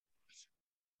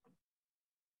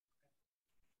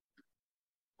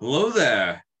Hello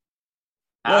there.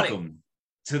 Howdy. Welcome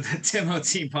to the Demo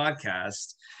Team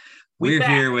Podcast. We We're back.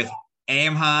 here with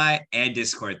Aim High and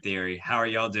Discord Theory. How are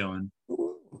y'all doing?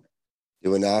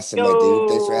 Doing awesome, my dude.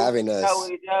 Thanks for having us.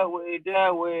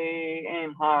 That way.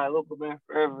 Aim high. Local band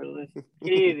forever. Let's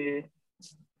get it.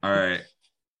 All right.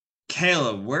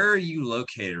 Caleb, where are you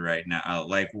located right now?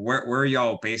 Where are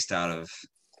y'all based out of?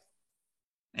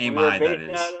 Aim We are High, that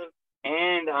based is. out of,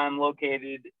 and I'm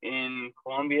located in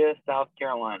Columbia, South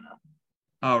Carolina.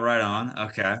 Oh, right on.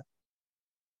 Okay.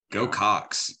 Go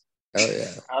Cox. Oh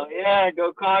yeah. Oh yeah,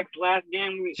 go Cox. Last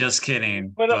game we Just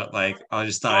kidding. put But up. I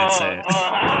just thought I'd say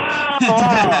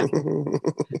it.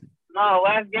 No,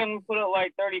 last game we put up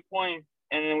like 30 points,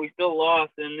 and then we still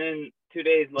lost. And then 2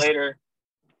 days later,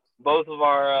 both of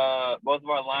our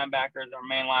linebackers, our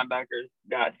main linebackers,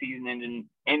 got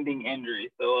season-ending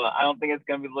injuries. So I don't think it's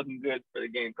gonna be looking good for the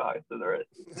Gamecocks for the rest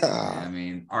of the season. I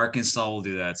mean, Arkansas will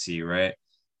do that to you, right?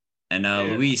 And Yeah.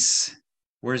 Luis,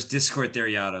 where's Discord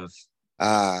Theory out of?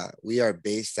 We are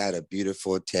based out of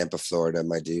beautiful Tampa, Florida,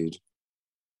 my dude.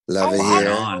 Love it Right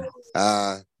here.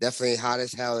 on. Definitely hot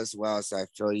as hell as well. So I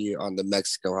feel you on the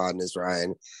Mexico hotness,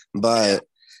 Ryan. But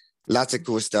lots of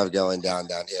cool stuff going down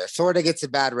here. Florida gets a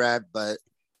bad rep, but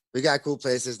we got cool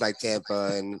places like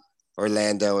Tampa and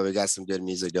Orlando where we got some good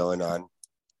music going on.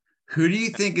 Who do you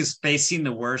think is facing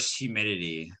the worst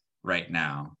humidity right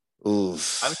now?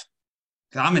 Oof.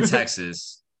 I'm in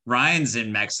Texas. Ryan's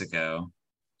in Mexico.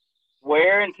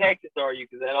 Where in Texas are you?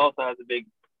 Because that also has a big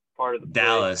part of the play.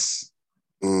 Dallas.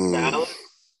 Dallas.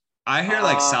 I hear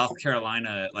South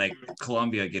Carolina,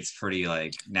 Columbia gets pretty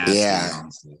nasty,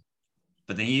 honestly.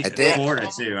 But then Florida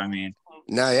too. I mean,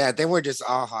 I think we're just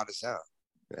all hot as hell.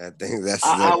 I think that's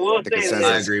I will the say consensus.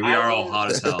 I agree. We are all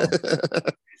hot as hell,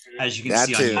 as you can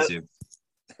see on YouTube.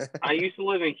 I used to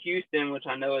live in Houston, which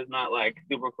I know is not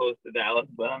super close to Dallas,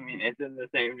 but I mean it's in the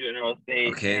same general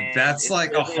state. Okay, that's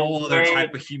a whole other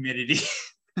type of humidity.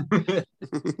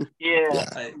 Yeah,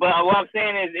 but what I'm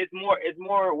saying is it's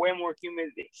way more humid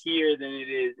here than it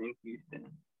is in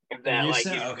Houston. If that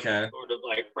Houston? gives Okay. you sort of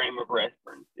frame of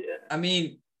reference. Yeah. I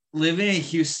mean, living in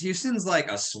Houston's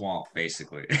like a swamp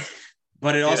basically,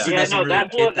 but it also doesn't really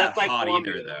get that hot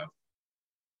Columbia. either, though.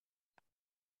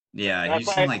 Yeah, that's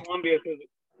Houston like Columbia because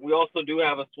we also do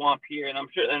have a swamp here, and I'm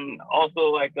sure, and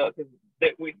also because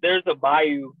there's a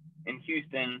bayou in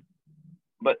Houston,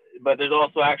 but there's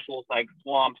also actual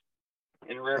swamps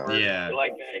and rivers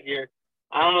like that here.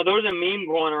 I don't know. There was a meme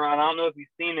going around. I don't know if you've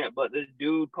seen it, but this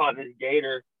dude caught this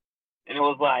gator, and it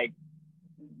was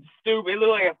stupid. It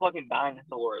looked like a fucking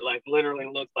dinosaur. Literally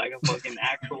looked like a fucking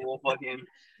actual fucking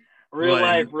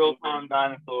real time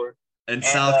dinosaur. In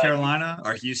South Carolina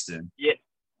or Houston? Yeah.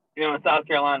 In South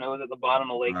Carolina, it was at the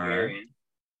bottom of Lake Marion.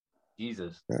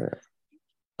 Jesus.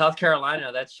 South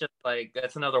Carolina, that's just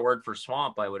that's another word for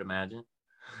swamp, I would imagine.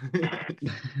 Yeah,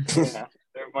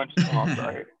 there are a bunch of swamps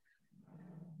out here.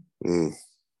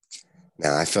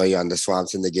 Now I feel you on the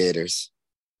swamps and the gators.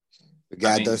 We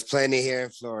got those plenty here in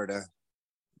Florida.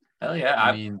 Hell yeah.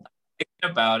 I mean,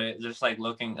 thinking about it, just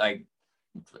looking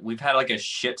we've had a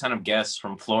shit ton of guests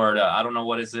from Florida. I don't know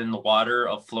what is in the water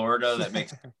of Florida that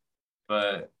makes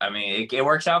but I mean, it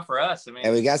works out for us. I mean,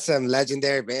 and we got some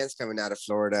legendary bands coming out of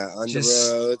Florida.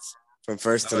 Underroads, From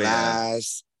First to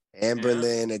Last,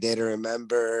 Amberlin, A Day to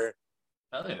Remember.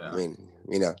 Hell yeah. I mean,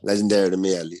 legendary to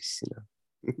me at least.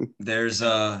 There's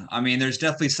there's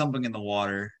definitely something in the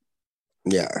water.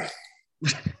 Yeah.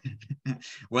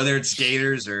 Whether it's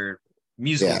skaters or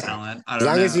musical talent, I don't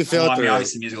know. As long as you filter it.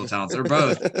 Obviously musical talents or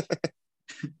both.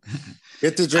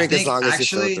 Get to drink as long as you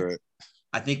filter it.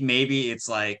 I think maybe it's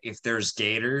if there's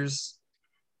gators,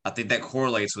 I think that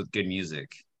correlates with good music.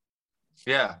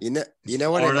 Yeah. You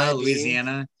know what Florida, it might be?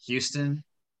 Louisiana, Houston.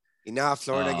 You know how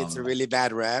Florida gets a really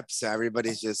bad rep, so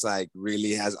everybody's just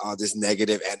really has all this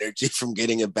negative energy from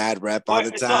getting a bad rep all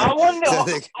the time. So I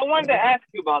wanted to ask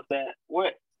you about that.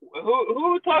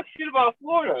 Who talks shit about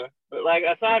Florida?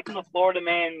 Aside from the Florida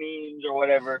man memes or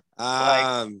whatever.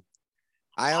 I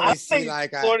always see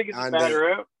Florida gets a bad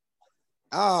rep.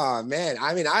 Oh man,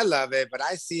 I mean I love it, but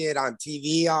I see it on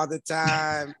TV all the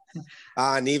time.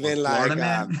 And even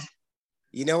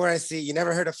you know where I see? You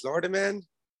never heard of Florida Man?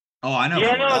 Oh, I know.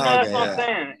 Yeah, that's what I'm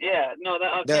saying. Yeah, no,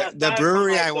 the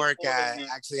brewery I work at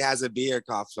actually has a beer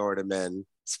called Florida Man.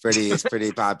 It's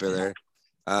pretty popular.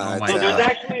 Oh my God.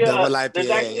 There's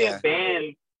actually a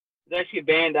band. There's actually a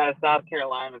band out of South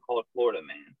Carolina called Florida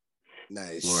Man.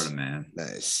 Nice. Florida Man.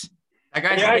 Nice. That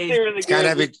guy's actually really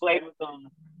good. We played with them.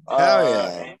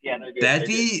 Hell yeah. That'd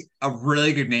be a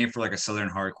really good name for a Southern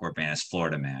hardcore band. Is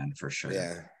Florida Man for sure.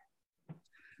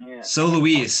 Yeah. So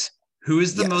Luis, Who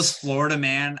is the most Yes. Florida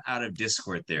man out of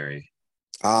Discord theory?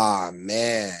 Oh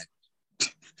man.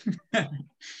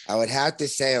 I would have to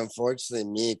say, unfortunately,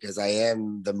 me, because I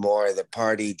am the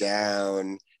party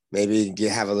down, maybe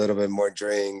have a little bit more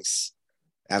drinks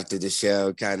after the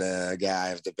show kind of guy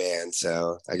of the band.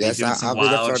 So I You guess doing some I'll be the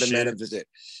wild Florida man shit? of visit.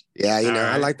 Yeah,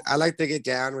 All right. I like to get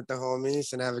down with the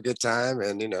homies and have a good time,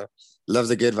 and love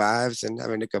the good vibes and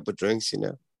having a couple drinks.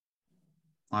 All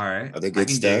right. Other I good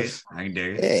can dig it. stuff. I can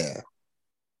dig it. Yeah,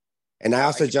 and I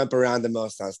also jump around the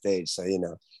most on stage, so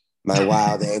my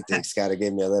wild antics got to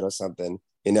give me a little something.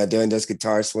 Doing those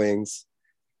guitar swings,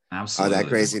 all that Absolutely.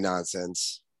 crazy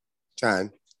nonsense.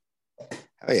 Trying.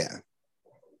 Oh yeah.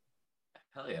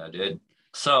 Hell yeah, dude.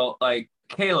 So like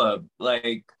Caleb,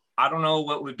 like I don't know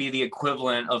what would be the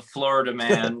equivalent of Florida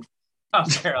man,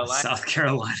 South Carolina. South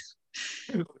Carolina.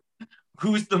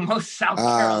 Who's the most South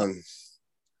Carolina?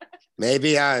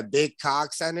 Maybe big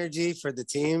Cox energy for the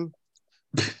team.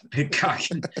 Big cock.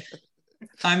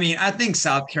 I mean, I think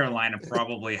South Carolina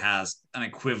probably has an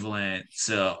equivalent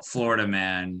to Florida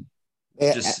man.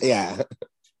 Yeah, Just yeah.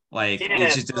 like Yeah,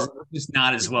 it's just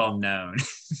not as well known.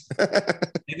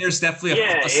 There's definitely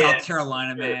Yeah, a South yeah,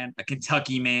 Carolina sure. man, a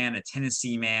Kentucky man, a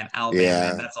Tennessee man, Alabama man.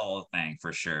 Yeah. That's all a thing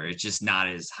for sure. It's just not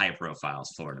as high profile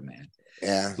as Florida man.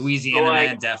 Yeah. So Louisiana like,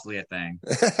 man, definitely a thing.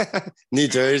 New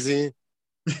Jersey.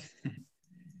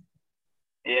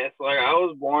 yeah, so like I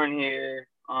was born here,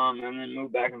 and then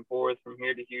moved back and forth from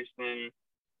here to Houston.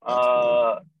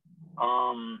 That's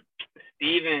cool.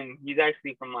 Steven, he's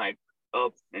actually from like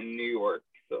up in New York,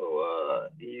 so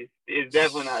he's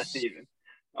definitely not Steven.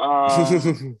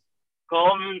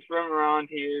 Coleman's from around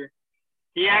here.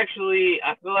 He actually,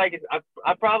 I feel like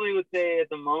I probably would say at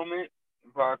the moment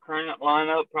for our current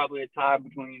lineup, probably a tie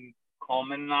between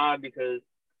Coleman and I, because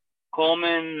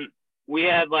Coleman, we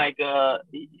had like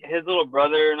his little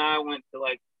brother and I went to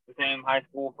like the same high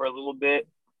school for a little bit,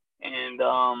 and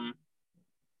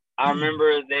I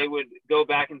remember they would go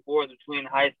back and forth between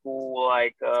high school,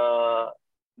 like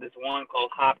this one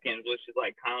called Hopkins, which is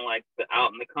like kind of like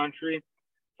out in the country.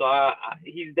 So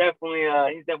he's definitely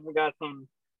got some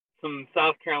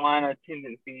South Carolina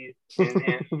tendencies in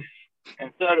him,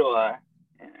 and so do I.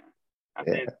 Yeah, I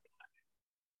think.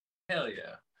 Hell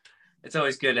yeah. It's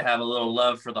always good to have a little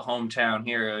love for the hometown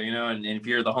hero, and if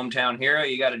you're the hometown hero,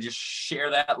 you got to just share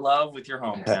that love with your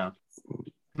hometown.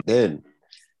 Dude,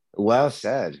 well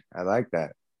said. I like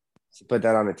that. Should put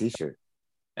that on a t-shirt.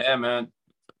 Yeah, man.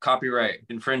 Copyright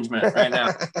infringement right now.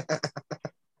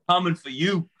 Coming for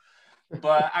you.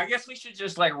 But I guess we should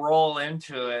just like roll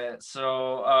into it.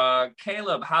 So,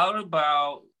 Caleb, how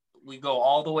about we go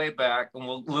all the way back, and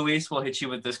Luis will hit you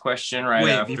with this question right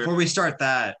Wait, after. before we start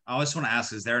that, I always want to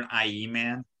ask: is there an IE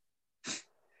man?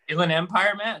 Inland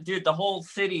Empire man, dude. The whole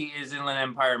city is Inland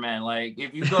Empire man. Like,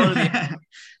 if you go to the,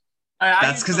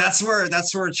 that's because that's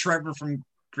where Trevor from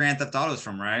Grand Theft Auto is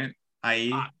from, right?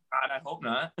 IE. God, I hope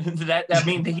not. that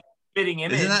means he's fitting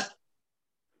image. Isn't that?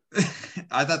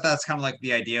 I thought that's kind of like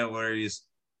the idea where he's,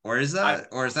 or is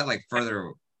that like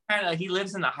further? He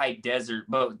lives in the high desert,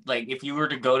 but like if you were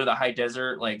to go to the high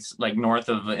desert, like north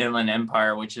of the Inland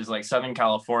Empire, which is like Southern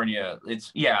California,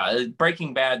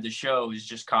 Breaking Bad, the show, is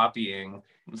just copying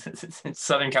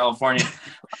Southern California.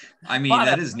 I mean,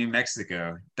 that is New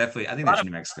Mexico. Definitely, I think that's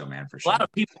New Mexico, man, for sure. A lot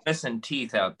of people missing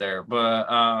teeth out there, but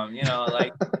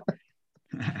like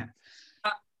San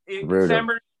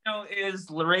Bernardino is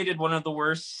rated one of the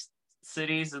worst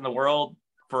cities in the world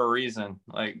for a reason,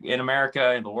 like in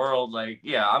America, in the world. Like,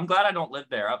 yeah, I'm glad I don't live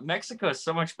there. Mexico is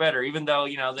so much better, even though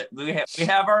that we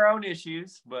have our own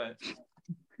issues, but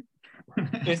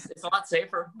it's a lot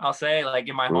safer, I'll say. Like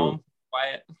in my home,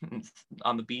 quiet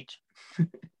on the beach.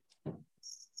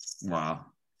 Wow,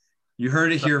 you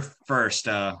heard it here first,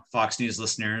 Fox News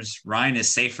listeners. Ryan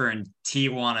is safer in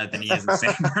Tijuana than he is in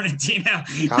San Bernardino.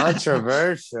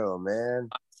 Controversial, man.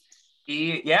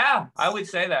 Yeah, I would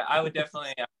say that. I would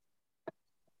definitely.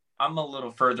 I'm a little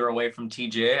further away from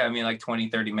TJ. I mean, like 20,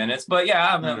 30 minutes. But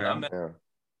yeah, I'm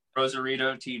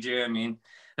Rosarito, TJ. I mean,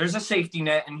 there's a safety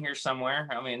net in here somewhere.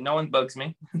 I mean, no one bugs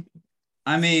me.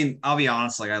 I mean, I'll be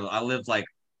honest. Like, I lived like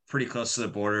pretty close to the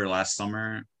border last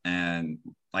summer, and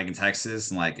like in Texas,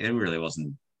 and like it really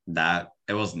wasn't that.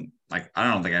 It wasn't like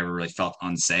I don't think I ever really felt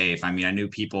unsafe. I mean, I knew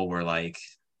people were like,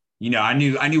 I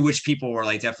knew which people were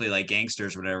like definitely like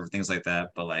gangsters or whatever, things like that.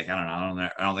 But like, I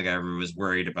don't think I ever was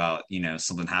worried about,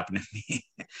 something happening to me.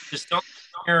 Just don't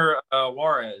hear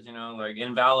Juarez, like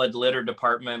invalid litter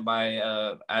department by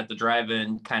at the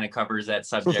drive-in kind of covers that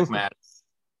subject matter.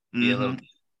 Be a little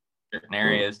certain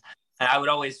areas. And I would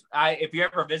always, if you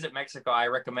ever visit Mexico, I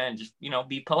recommend just,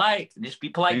 be polite. Just be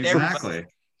polite. Exactly.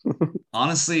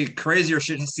 Honestly, crazier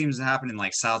shit seems to happen in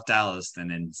like South Dallas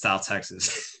than in South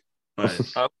Texas. but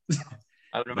Oh,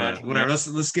 I would but imagine. whatever. Yeah.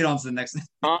 Let's get on to the next.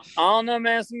 I don't know,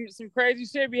 man. Some crazy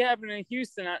shit be happening in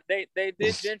Houston. They did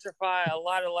gentrify a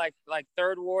lot of like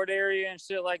third ward area and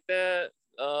shit like that.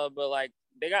 But like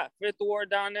they got fifth ward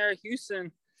down there,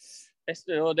 Houston. They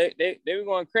were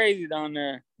going crazy down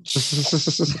there.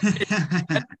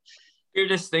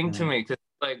 Weirdest thing to me, because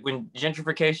like when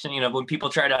gentrification, when people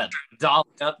try to doll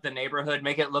up the neighborhood,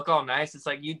 make it look all nice, it's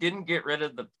like you didn't get rid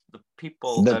of the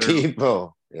people The that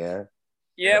people, yeah.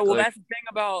 Yeah, well, like, that's the thing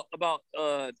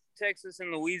about Texas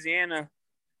and Louisiana.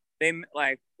 They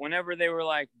like whenever they were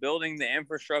like building the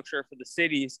infrastructure for the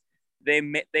cities, they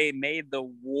made the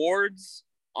wards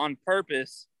on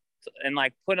purpose and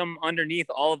like put them underneath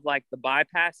all of like the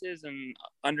bypasses and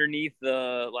underneath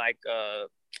the like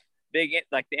big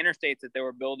like the interstates that they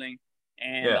were building,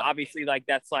 and Yeah. obviously like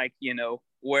that's like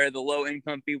where the low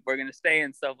income people are going to stay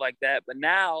and stuff like that. But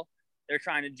now they're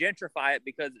trying to gentrify it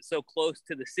because it's so close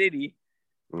to the city.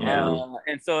 Mhm.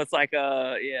 And so it's like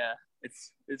yeah,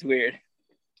 it's weird.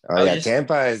 Oh yeah,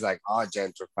 Tampa is like all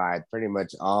gentrified, pretty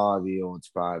much all the old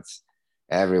spots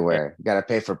everywhere. You gotta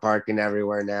pay for parking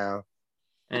everywhere now.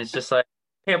 And it's just like,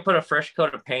 can't put a fresh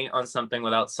coat of paint on something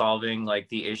without solving like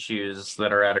the issues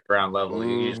that are at a ground level.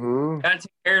 You just gotta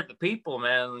take care of the people,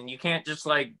 man. You can't just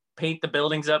like paint the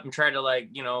buildings up and try to like,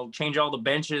 change all the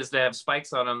benches to have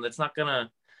spikes on them. That's not gonna,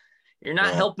 you're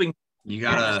not helping. You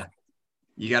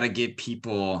gotta give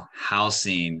people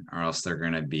housing or else they're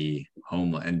gonna be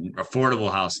homeless, and affordable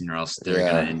housing or else they're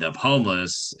gonna end up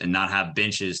homeless and not have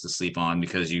benches to sleep on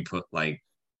because you put like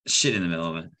shit in the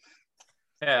middle of it.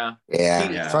 Yeah.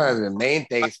 It's one of the main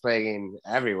things plaguing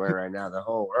everywhere right now, the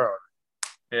whole world.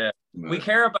 Yeah. We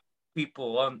care about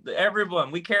people,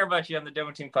 everyone. We care about you on the Demo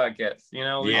Team podcast. We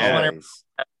just want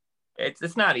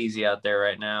it's not easy out there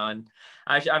right now, and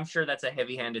I'm sure that's a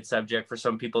heavy-handed subject for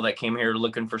some people that came here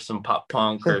looking for some pop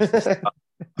punk or some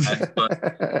stuff.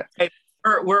 But hey,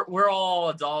 we're all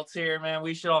adults here, man.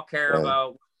 We should all care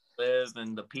about where we live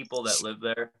and the people that live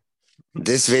there.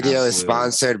 This video is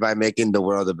sponsored by Making the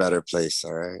World a Better Place.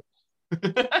 All right.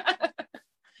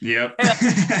 Yep.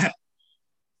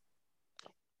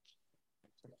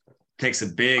 Takes a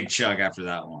big chug after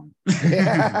that one.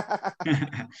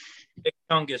 Big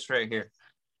fungus right here.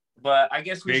 But I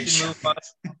guess we should move on.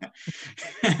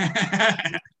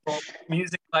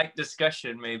 Music-like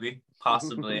discussion, maybe,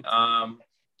 possibly.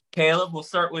 Caleb, we'll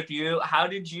start with you. How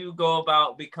did you go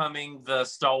about becoming the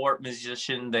stalwart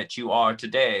musician that you are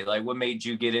today? Like, what made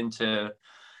you get into,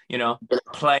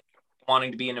 playing,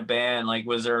 wanting to be in a band? Like,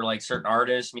 was there like certain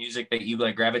artists, music that you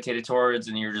like gravitated towards,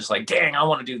 and you're just like, dang, I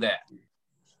want to do that?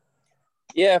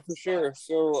 Yeah, for sure.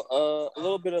 So, a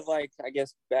little bit of like, I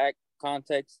guess, back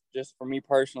context just for me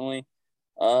personally.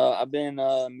 I've been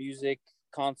a music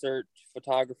concert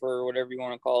photographer or whatever you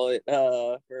want to call it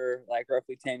for like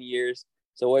roughly 10 years.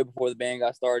 So way before the band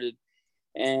got started,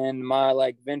 and my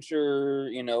like venture,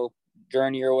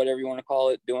 journey or whatever you want to call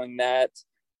it, doing that,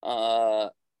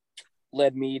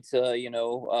 led me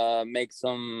to, make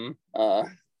some, I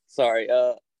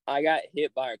got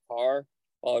hit by a car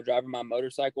while driving my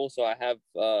motorcycle. So I have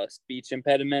a speech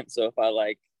impediment. So if I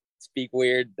like speak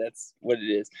weird, that's what it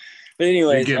is. But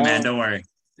anyways, you're good, man. Don't worry.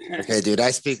 Okay, dude,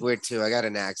 I speak weird too. I got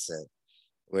an accent.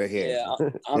 We're here. Yeah,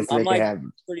 I'm like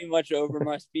pretty much over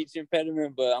my speech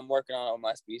impediment, but I'm working on it with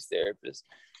my speech therapist.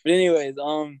 But anyways,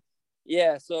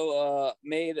 yeah, so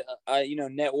made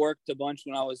networked a bunch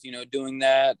when I was doing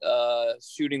that.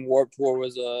 Shooting Warped Tour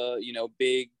was a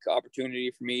big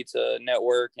opportunity for me to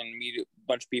network and meet a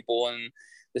bunch of people in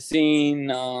the scene.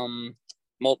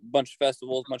 Bunch of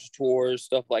festivals, bunch of tours,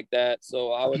 stuff like that.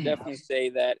 So I would definitely say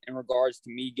that in regards to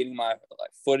me getting my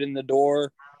foot in the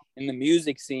door in the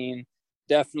music scene,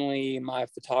 definitely my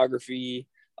photography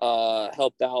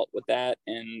helped out with that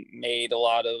and made a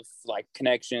lot of like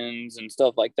connections and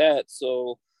stuff like that.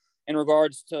 So in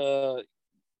regards to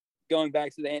going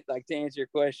back to to answer your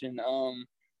question,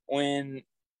 when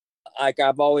like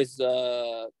I've always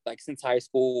like since high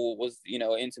school was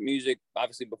into music.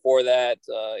 Obviously before that,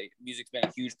 music's been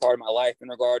a huge part of my life in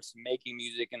regards to making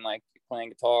music and like playing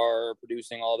guitar,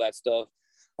 producing, all that stuff.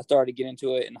 I started to get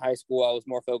into it in high school. I was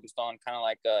more focused on kind of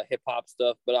like hip hop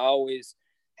stuff, but I always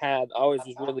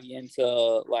was really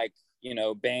into like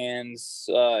bands,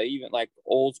 even like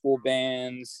old school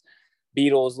bands,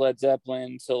 Beatles, Led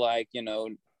Zeppelin, to like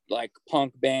like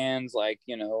punk bands like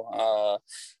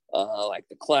like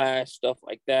the Clash, stuff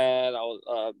like that.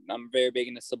 I'm very big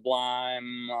into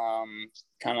Sublime,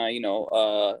 kind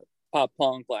of pop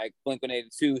punk like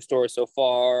Blink-182, Story So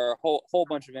Far, whole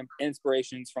bunch of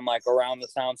inspirations from like around the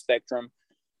sound spectrum.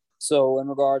 So in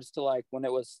regards to like when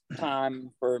it was time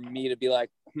for me to be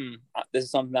like, this is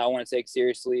something that I want to take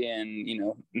seriously and, you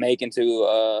know, make into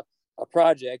a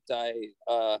project, I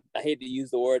hate to use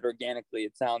the word organically.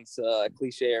 It sounds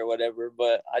cliche or whatever,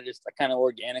 but I kind of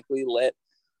organically let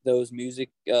those music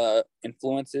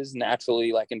influences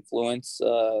naturally like influence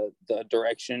the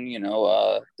direction, you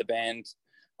know, the band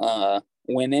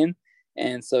went in.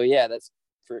 And so, yeah, that's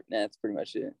pretty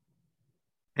much it.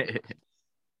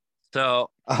 So,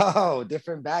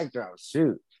 different backdrop.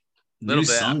 Shoot. New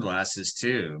sunglasses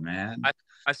too, man.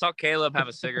 I saw Caleb have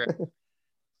a cigarette, so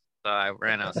I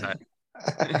ran outside.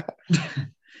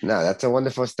 No, that's a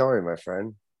wonderful story, my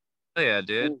friend. Oh, yeah,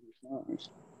 dude.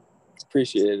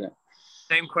 Appreciate it.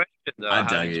 Same question though. I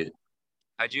dug it.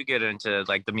 How'd you get into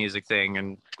like the music thing,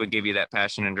 and what gave you that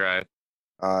passion and drive?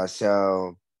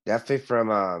 So definitely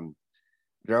from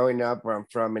growing up where I'm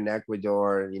from in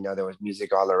Ecuador, you know, there was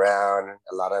music all around.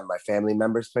 A lot of my family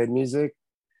members played music.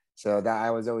 So that I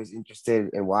was always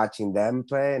interested in watching them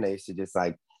play. And I used to just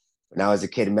like, when I was a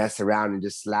kid, mess around and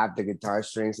just slap the guitar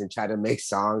strings and try to make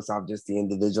songs off just the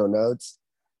individual notes.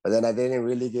 But then I didn't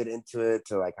really get into it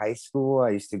till like high school. I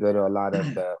used to go to a lot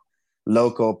of the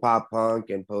local pop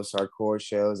punk and post-hardcore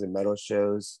shows and metal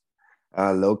shows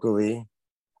locally.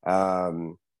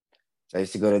 So I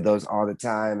used to go to those all the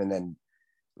time. And then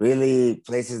really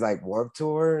places like Warped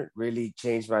Tour really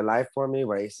changed my life for me,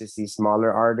 where I used to see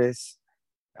smaller artists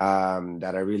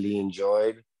that I really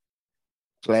enjoyed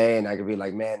play, and I could be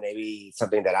like, man, maybe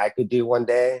something that I could do one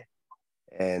day.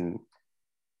 And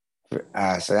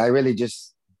so that really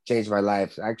just changed my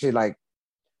life. Actually, like,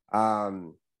 if I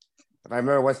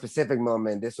remember one specific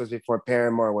moment, this was before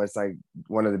Paramore was like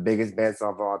one of the biggest bands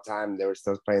of all time. They were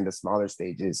still playing the smaller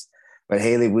stages, but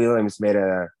Hayley Williams made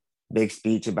a big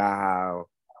speech about how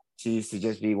she used to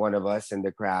just be one of us in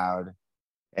the crowd,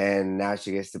 and now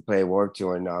she gets to play Warped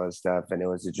Tour and all this stuff, and it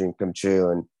was a dream come true.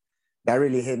 And that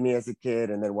really hit me as a kid.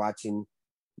 And then watching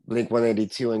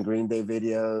Blink-182 and Green Day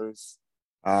videos,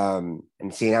 and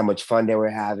seeing how much fun they were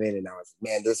having, and I was,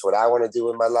 man, this is what I want to do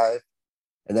in my life.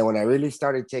 And then when I really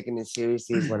started taking it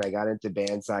seriously is when I got into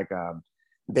bands like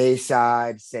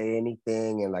Bayside, Say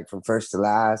Anything, and like From First to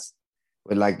Last,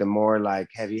 with like the more like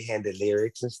heavy-handed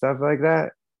lyrics and stuff like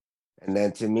that. And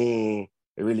then to me,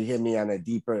 it really hit me on a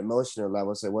deeper emotional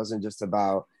level. So it wasn't just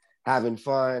about having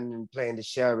fun and playing the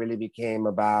show. It really became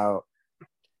about,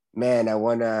 man, I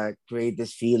want to create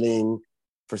this feeling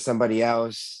for somebody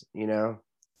else, you know,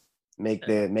 make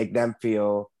them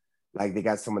feel like they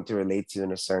got someone to relate to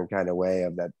in a certain kind of way,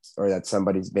 of that, or that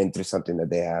somebody's been through something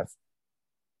that they have.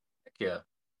 Yeah.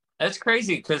 That's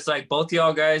crazy, because like both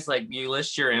y'all guys, like you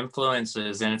list your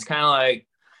influences, and it's kind of like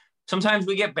sometimes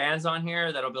we get bands on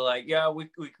here that'll be like, yeah, we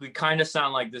kind of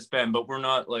sound like this band, but we're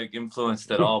not like influenced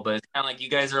at all. But it's kind of like you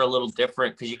guys are a little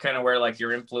different because you kind of wear like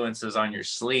your influences on your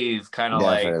sleeve, kind of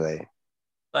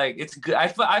like it's good.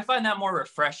 I find that more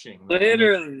refreshing.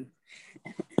 Literally.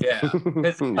 Yeah.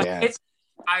 Because it's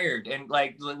tired, and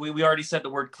like we already said the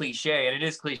word cliche, and it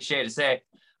is cliche to say,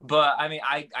 but I mean,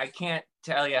 I can't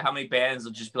tell you how many bands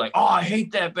will just be like, oh, I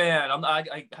hate that band. I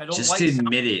don't just like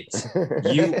admit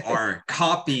it. You are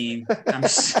copying. I'm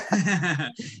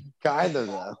kind of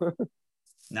though.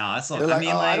 No, that's all. I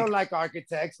mean, I don't like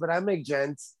Architects, but I make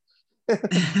gents.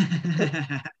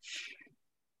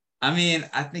 I mean,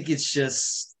 I think it's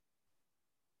just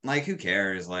like, who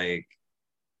cares? Like,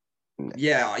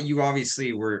 yeah, you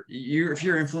obviously if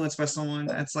you're influenced by someone,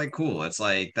 that's like cool. It's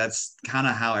like that's kind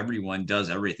of how everyone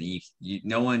does everything.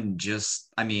 No one just,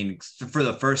 I mean, for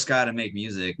the first guy to make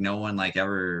music, no one like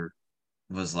ever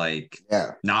was like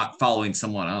not following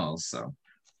someone else. So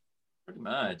pretty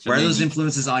much wear those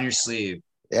influences on your sleeve.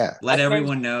 Yeah, let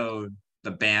everyone know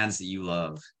the bands that you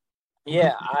love.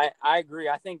 Yeah, I agree.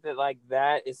 I think that like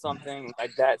that is something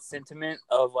like that sentiment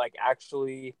of like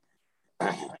actually,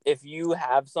 if you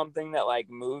have something that like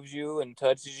moves you and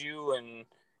touches you and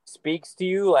speaks to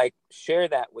you, like share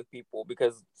that with people,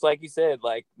 because it's like you said,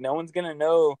 like no one's gonna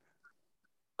know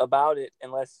about it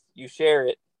unless you share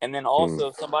it. And then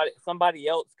also somebody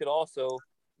else could also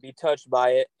be touched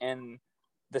by it in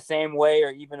the same way or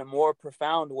even a more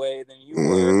profound way than you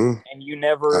were, and you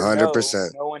never 100%.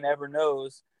 know. No one ever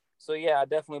knows. So yeah, I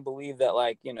definitely believe that,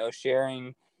 like, you know,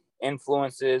 sharing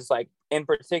influences, like in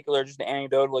particular, just an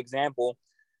anecdotal example.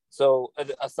 So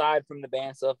aside from the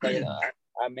band stuff that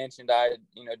I mentioned, I,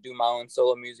 you know, do my own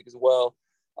solo music as well.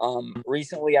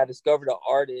 Recently I discovered an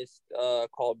artist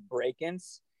called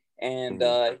Breakins, and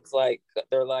it's like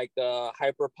they're like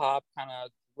hyper pop, kind of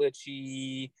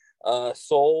glitchy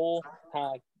soul,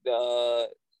 kind of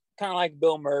like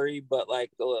Bill Murray, but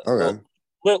like a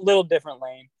little different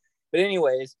lane. But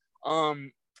anyways,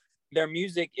 their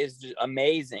music is just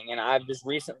amazing. And I've just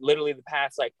literally the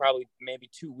past like probably maybe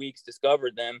 2 weeks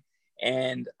discovered them.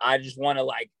 And I just want to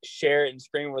like share it and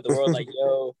scream with the world like,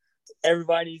 yo,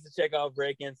 everybody needs to check out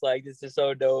Breakins. Like, this is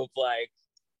so dope. Like,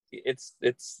 it's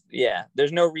yeah.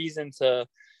 There's no reason to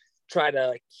try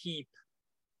to keep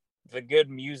the good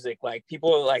music. Like,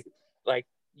 people like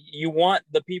you want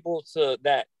the people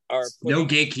that are no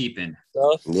gatekeeping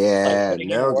stuff. Yeah, like, putting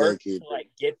no in work gatekeeping. to like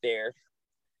get there.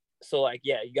 So like,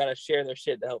 yeah, you gotta share their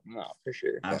shit to help them out for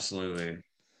sure. absolutely.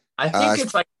 I think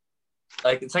it's like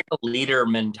it's like a leader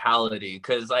mentality,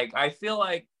 because like I feel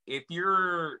like if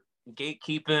you're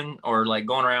gatekeeping or like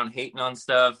going around hating on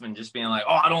stuff and just being like,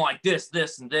 oh, I don't like this,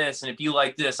 this, and this, and if you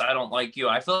like this, I don't like you.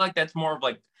 I feel like that's more of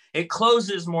like, it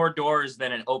closes more doors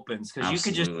than it opens, because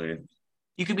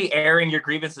you could be airing your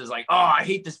grievances like, oh, I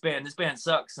hate this band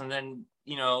sucks, and then,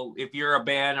 you know, if you're a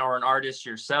band or an artist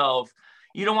yourself,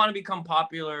 you don't want to become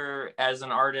popular as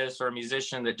an artist or a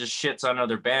musician that just shits on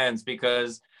other bands,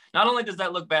 because not only does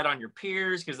that look bad on your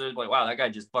peers, because they're like, wow, that guy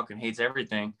just fucking hates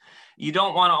everything. You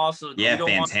don't want to also, yeah, you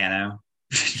don't Fantano.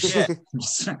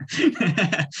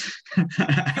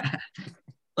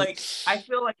 Like, I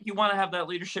feel like you want to have that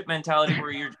leadership mentality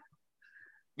where you're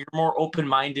more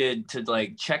open-minded to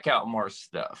like check out more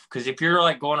stuff. Because if you're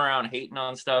like going around hating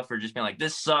on stuff or just being like,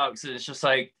 this sucks, it's just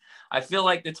like, I feel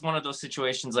like it's one of those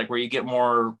situations like where you get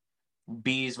more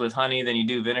bees with honey than you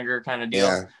do vinegar kind of deal.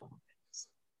 Yeah.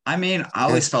 I mean, I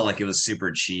always felt like it was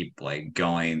super cheap, like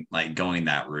going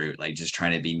that route, like just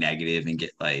trying to be negative and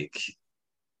get like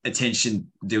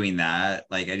attention doing that.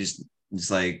 Like it's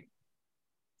like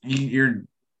you're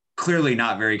clearly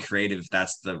not very creative if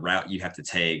that's the route you have to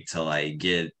take to like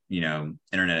get, you know,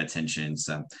 internet attention.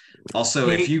 So also,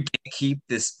 if you keep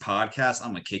this podcast, I'm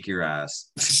gonna kick your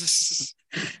ass.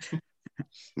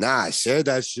 Nah, share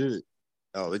that shit.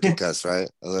 Oh, we can cuss, right?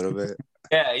 A little bit.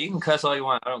 Yeah, you can cuss all you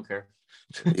want. I don't care.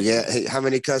 Yeah. Hey, how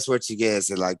many cuss words you get? Is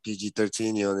it like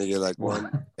PG-13? You only get like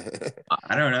one?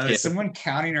 I don't know. Is someone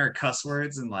counting our cuss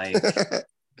words and like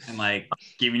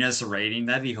giving us a rating?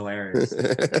 That'd be hilarious.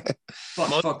 Fuck.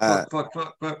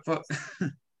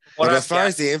 But as far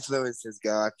as the influences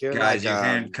go, I feel guys, like you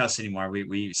can't cuss anymore.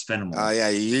 We spend them all. Oh yeah,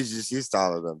 you just used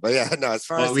all of them. But yeah, no, as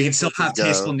far as we can still have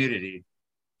tasteful nudity.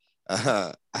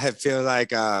 I feel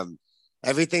like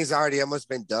everything's already almost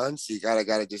been done, so you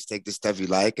gotta just take the stuff you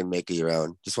like and make it your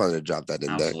own. Just wanted to drop that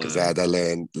in there because I had to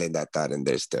learn that thought in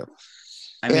there still.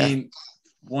 I mean,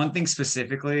 one thing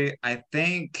specifically, I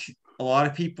think a lot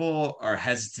of people are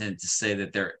hesitant to say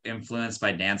that they're influenced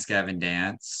by Dance Gavin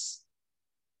Dance,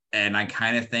 and I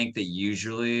kind of think that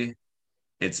usually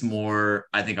it's more,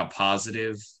 I think, a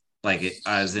positive, like it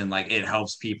as in like it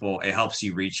helps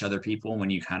you reach other people when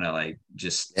you kind of like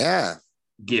just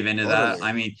give into that.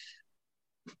 I mean,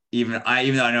 even though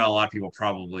I know a lot of people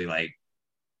probably like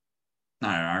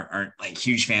aren't like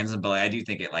huge fans of them, but like, I do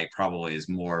think it like probably is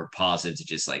more positive to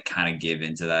just like kind of give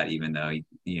into that, even though,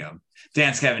 you know,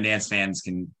 Dance Gavin Dance fans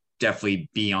can definitely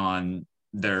be on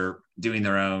doing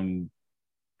their own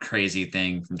crazy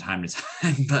thing from time to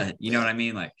time, but you know what I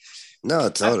mean? Like, no,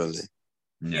 totally.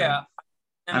 Yeah.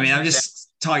 I mean, I'm just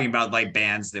talking about like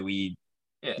bands that we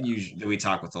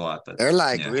talk with a lot, but they're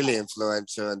like really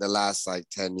influential in the last like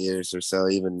 10 years or so,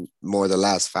 even more the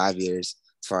last 5 years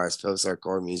as far as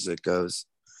post-hardcore music goes.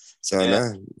 So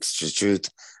no, it's the truth.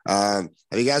 Have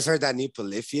you guys heard that new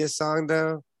Polyphia song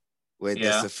though with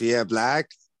the Sophia Black?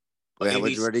 What do you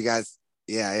guys?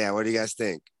 What do you guys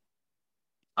think?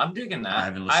 I'm digging that. I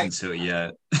haven't listened to it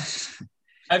yet.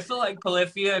 I feel like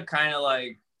Polyphia kind of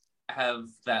like have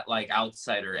that like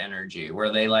outsider energy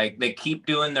where they keep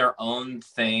doing their own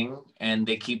thing and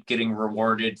they keep getting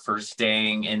rewarded for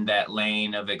staying in that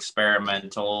lane of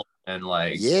experimental and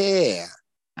like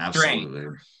absolutely.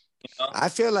 You know? I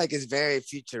feel like it's very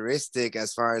futuristic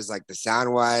as far as like the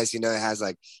sound wise. You know, it has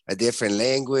like a different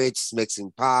language,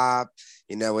 mixing pop.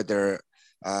 You know, with their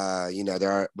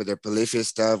with their Polyphia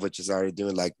stuff, which is already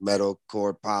doing like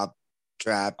metalcore, pop,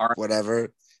 trap,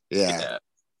 whatever. Yeah.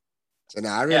 So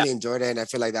now I really enjoyed it, and I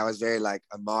feel like that was very like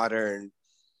a modern,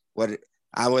 what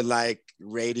I would like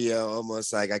radio,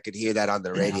 almost like I could hear that on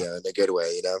the radio in a good way,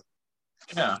 you know?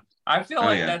 Yeah, I feel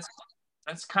like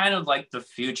that's kind of like the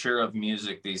future of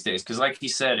music these days, because like you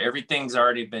said, everything's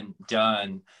already been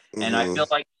done, and I feel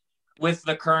like with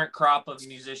the current crop of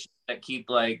musicians that keep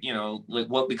like, you know, like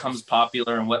what becomes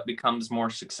popular and what becomes more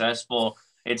successful,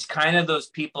 it's kind of those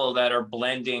people that are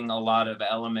blending a lot of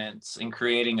elements and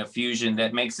creating a fusion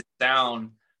that makes it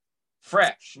sound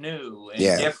fresh, new,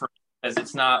 and different, as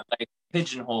it's not like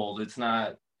pigeonholed. It's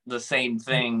not the same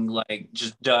thing, like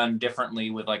just done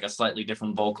differently with like a slightly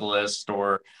different vocalist,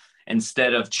 or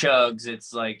instead of chugs,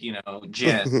 it's like, you know,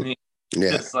 gin.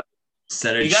 Yeah. Like,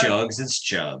 instead of chugs, it's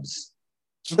chubs.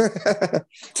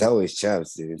 It's always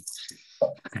Chubbs, dude.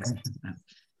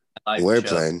 Like We're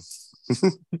chubs.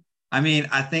 playing. I mean,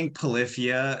 I think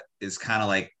Polyphia is kind of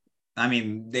like, I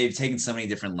mean, they've taken so many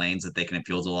different lanes that they can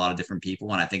appeal to a lot of different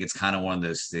people. And I think it's kind of one of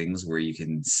those things where you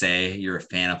can say you're a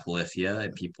fan of Polyphia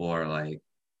and people are like,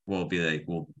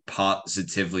 will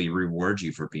positively reward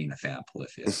you for being a fan of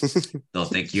Polyphia. They'll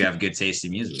think you have good taste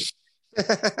in music.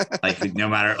 Like, no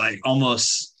matter, like,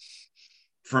 almost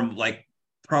from like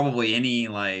probably any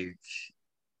like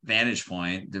vantage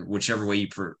point, whichever way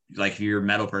like if you're a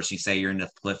metal person, you say you're into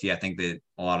Polyphia. I think that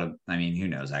a lot of, I mean, who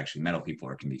knows, actually metal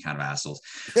people can be kind of assholes,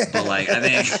 but like I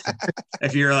think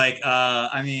if you're like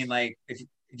I mean, like if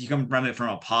you come from it from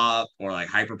a pop or like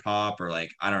hyper pop or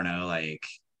like, I don't know, like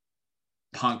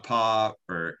punk pop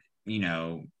or, you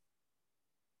know,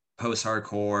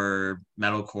 post-hardcore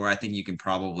metalcore, I think you could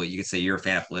say you're a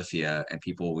fan of Polyphia and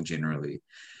people will generally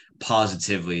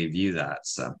positively view that.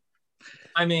 So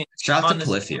I mean, shout out to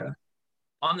Polyphia.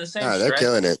 On the same they're stretch,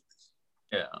 killing it.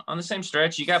 Yeah, on the same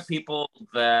stretch, you got people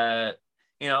that,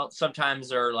 you know,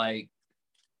 sometimes are like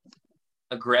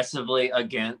aggressively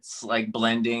against like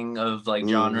blending of like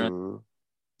genre.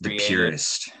 The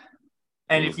purist.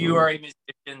 And if you are a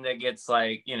musician that gets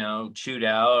like, you know, chewed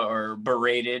out or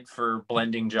berated for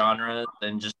blending genres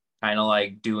and just kind of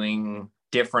like doing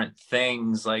different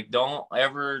things, like don't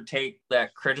ever take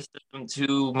that criticism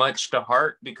too much to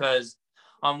heart, because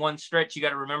on one stretch you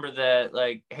got to remember that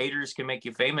like haters can make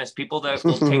you famous. People that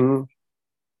will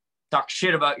talk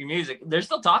shit about your music, they're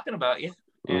still talking about you.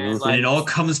 And like, it all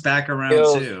comes back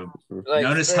around too. Like,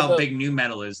 notice how big new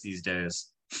metal is these days.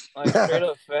 Like straight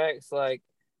up facts, like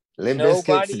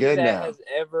nobody that has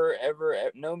ever,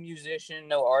 no musician,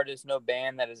 no artist, no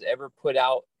band that has ever put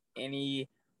out any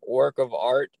work of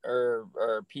art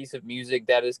or piece of music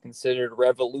that is considered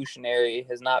revolutionary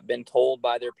has not been told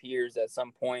by their peers at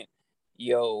some point,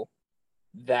 yo,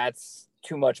 that's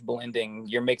too much blending.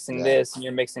 You're mixing this and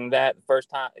you're mixing that.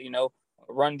 First time, you know,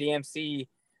 Run DMC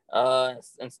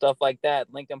and stuff like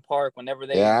that, Linkin Park, whenever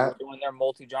they were doing their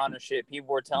multi-genre shit, people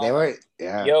were telling them,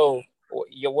 yo,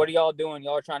 what are y'all doing?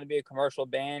 Y'all are trying to be a commercial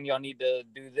band. Y'all need to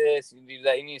do this. You need to do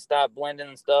that. You need to stop blending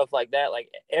and stuff like that. Like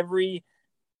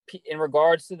in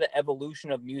regards to the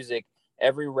evolution of music,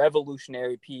 every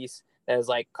revolutionary piece that has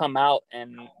like come out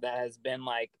and that has been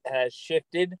like has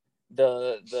shifted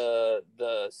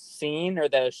the scene, or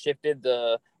that has shifted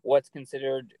the what's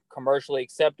considered commercially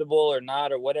acceptable or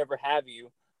not, or whatever have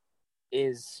you,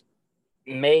 is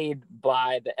made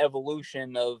by the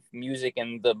evolution of music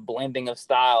and the blending of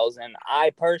styles. And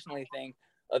I personally think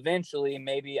eventually,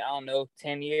 maybe, I don't know,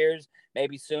 10 years,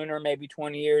 maybe sooner, maybe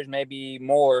 20 years, maybe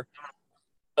more,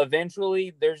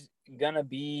 eventually there's gonna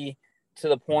be to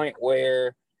the point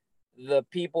where the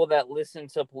people that listen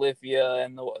to Polyphia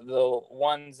and the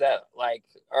ones that like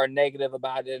are negative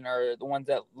about it, or the ones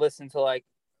that listen to like,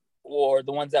 or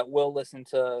the ones that will listen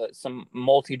to some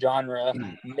multi-genre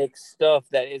mixed stuff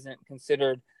that isn't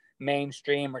considered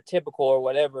mainstream or typical or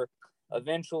whatever,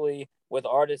 eventually with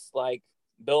artists like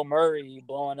Bill Murray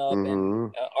blowing up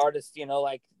and artists, you know,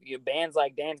 like bands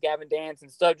like Dance Gavin Dance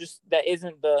and stuff, just that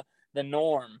isn't the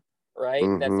norm, right?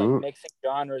 That's like mixing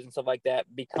genres and stuff like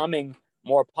that, becoming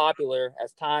more popular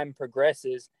as time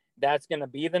progresses. That's going to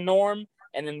be the norm.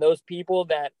 And then those people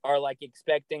that are like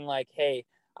expecting like, hey,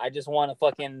 I just want a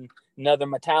fucking another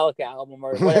Metallica album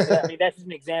or whatever. I mean, that's just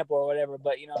an example or whatever,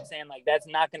 but you know what I'm saying? Like, that's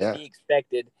not going to be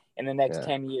expected in the next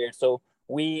 10 years. So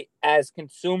we, as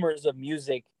consumers of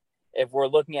music, if we're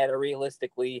looking at it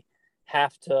realistically,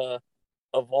 have to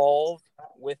evolve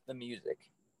with the music.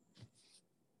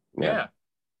 Yeah.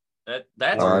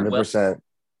 That's 100%.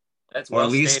 That's or at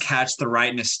least catch the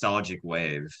right nostalgic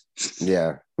wave.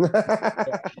 Yeah.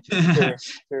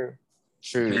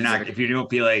 True. You're not, if you don't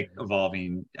feel like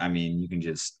evolving, I mean, you can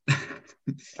just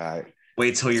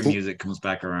wait till your music comes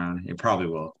back around. It probably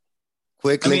will.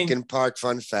 Quick Linkin Park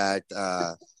fun fact.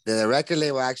 The record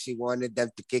label actually wanted them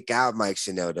to kick out Mike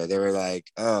Shinoda. They were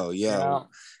like, oh,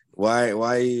 why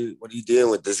what are you doing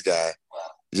with this guy?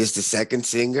 Just a second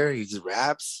singer? He just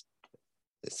raps?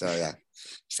 So, yeah.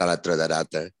 Just thought I'd throw that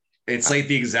out there. It's like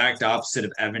the exact opposite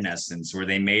of Evanescence, where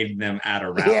they made them add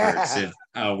a rapper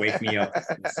to wake me up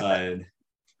inside.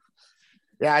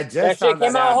 Yeah, I just that shit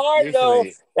came out hard recently. Though.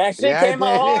 That shit came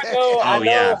out hard though. Oh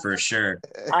yeah, for sure.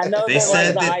 I know they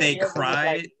said that they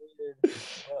cried.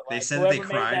 They said that they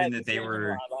cried and that they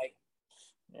were.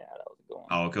 Yeah, that was going.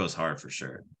 Oh, it goes hard for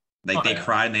sure. Like they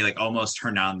cried and they like almost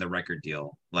turned down the record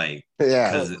deal, like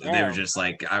because they were just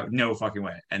like, no fucking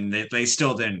way, and they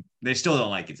still didn't. They still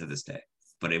don't like it to this day.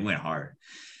 but it went hard.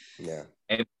 Yeah.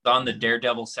 It was on the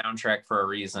Daredevil soundtrack for a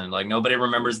reason. Like nobody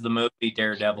remembers the movie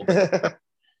Daredevil,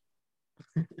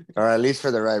 or at least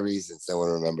for the right reasons. No one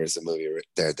remembers the movie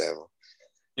Daredevil.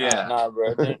 Yeah. Nah,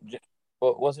 bro.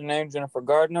 What's her name? Jennifer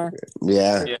Gardner.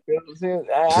 Yeah. I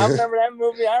remember that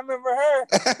movie. I remember her.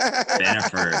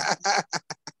 Jennifer.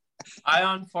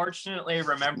 I unfortunately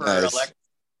remember Nice.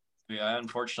 I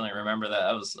unfortunately remember that.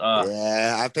 That was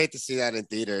yeah, I paid to see that in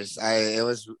theaters. I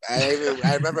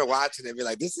remember watching it and be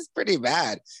like, this is pretty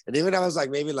bad. And even I was like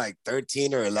maybe like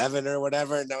 13 or 11 or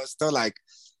whatever, and I was still like,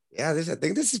 yeah, I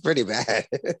think this is pretty bad.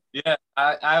 yeah.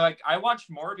 I watched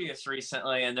Morbius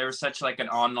recently, and there was such like an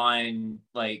online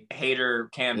like hater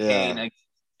campaign, a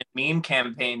meme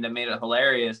campaign that made it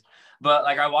hilarious. But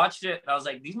like I watched it and I was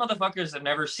like, these motherfuckers have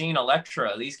never seen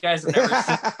Elektra. These guys have never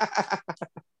seen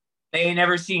they ain't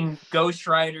never seen Ghost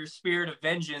Rider Spirit of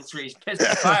Vengeance where he's pissed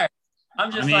at fire.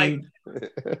 I'm just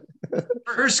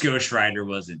first Ghost Rider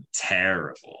wasn't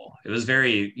terrible. It was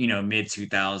very, mid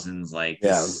 2000s, like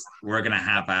we're gonna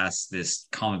half-ass this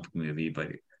comic book movie, but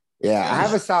I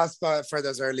have a soft spot for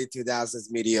those early 2000s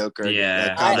mediocre.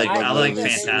 Yeah, I like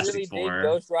Fantastic really Four. Did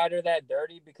Ghost Rider that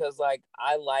dirty because like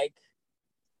I like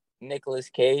Nicolas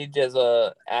Cage as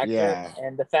a actor,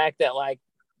 and the fact that like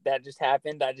that just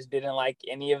happened, I just didn't like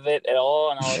any of it at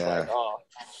all, and I was like, oh,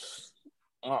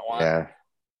 I don't want. Yeah,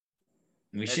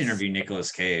 we should interview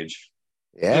Nicolas Cage.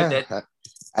 Yeah,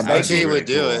 I bet you he would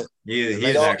do it.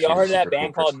 Y'all heard of that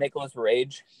band called Nicolas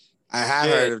Rage? I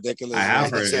have heard of Nicolas. I have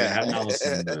heard it. I have not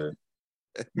listened to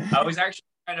it. I was actually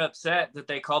kind of upset that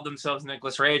they called themselves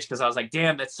Nicolas Rage because I was like,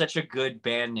 damn, that's such a good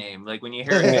band name. Like when you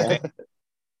hear a good band,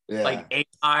 like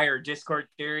AI or Discord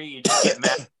Theory, you just get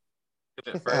mad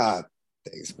at first.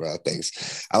 Thanks, bro.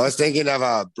 Thanks. I was thinking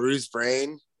of Bruce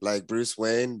Wayne, like Bruce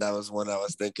Wayne. That was one I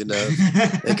was thinking of.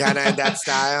 It kind of had that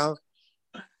style.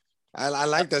 I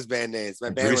like those band names. My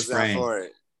band Bruce was not for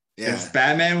it. Yeah. If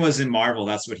Batman was in Marvel,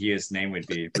 that's what his name would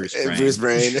be. Bruce Wayne. Bruce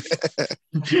Wayne.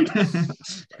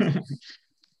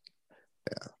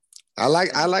 I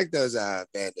like those band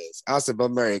names. Also, Bill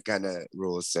Murray kind of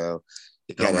rules, so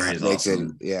it kind of makes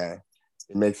awesome. It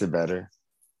makes it better.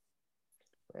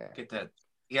 Yeah. Get that.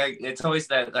 Yeah, it's always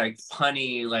that like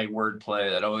punny like wordplay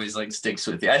that always like sticks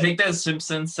with you. I think that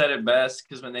Simpsons said it best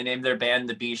because when they named their band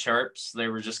the B Sharps, they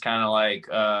were just kind of like,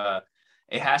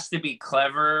 it has to be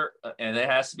clever and it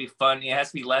has to be funny. It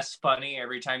has to be less funny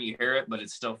every time you hear it, but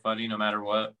it's still funny no matter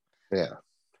what. Yeah.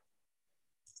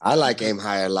 I like Aim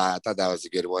High a lot. I thought that was a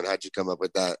good one. How'd you come up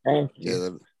with that,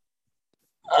 Caleb?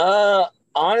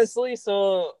 Honestly,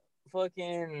 so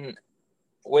fucking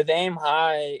with Aim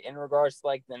High in regards to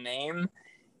like the name,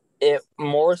 it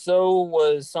more so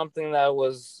was something that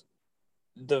was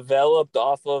developed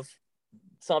off of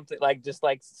something like just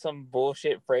like some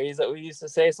bullshit phrase that we used to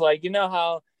say. So like, you know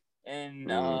how in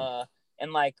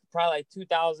like probably like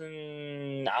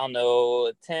 2000, I don't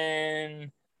know,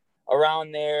 10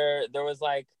 around there was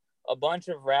like a bunch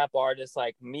of rap artists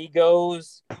like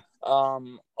Migos.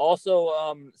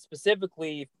 Also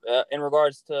specifically in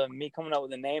regards to me coming up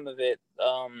with the name of it,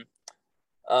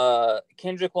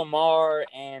 Kendrick Lamar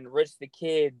and Rich the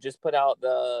Kid just put out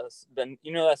the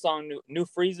that song New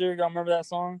Freezer. Y'all remember that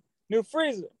song? New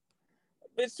Freezer,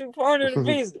 bitch, 200 a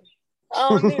visa. I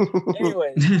don't need it.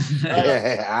 Anyways,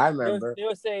 I remember. They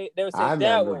would say that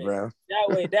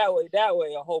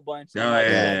way a whole bunch.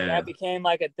 And that became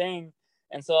like a thing,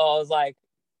 and so I was like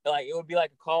it would be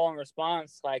like a call and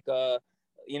response, like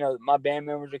my band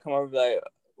members would come over and be like,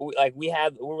 we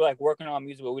were like working on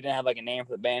music, but we didn't have like a name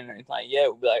for the band or anything like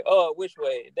we'd be like, oh, which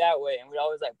way, that way, and we'd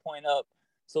always like point up.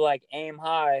 So like Aim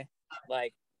High,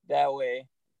 like that way,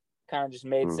 kind of just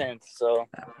made sense. So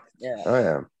yeah. Oh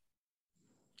yeah.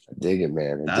 I dig it,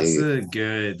 man. That's a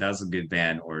good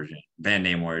band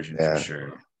name origin for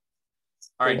sure.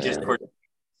 All right, Discord.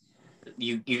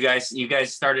 You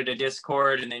guys started a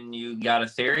Discord and then you got a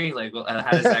theory. Like,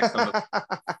 how does that come up?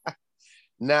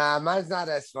 Nah, mine's not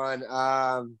as fun.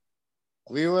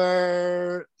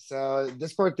 Discord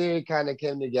theory kind of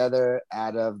came together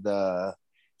out of the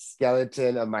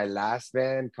skeleton of my last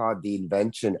band called The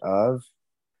Invention Of,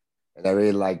 and I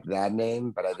really liked that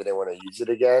name, but I didn't want to use it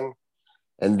again.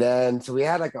 And then, so we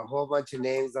had like a whole bunch of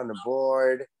names on the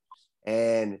board,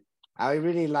 and I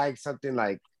really liked something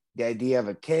like the idea of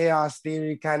a chaos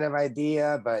theory kind of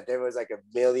idea, but there was like a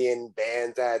million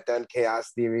bands that had done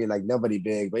chaos theory, like nobody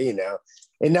big, but enough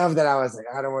that I was like,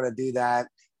 I don't want to do that.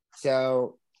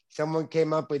 So someone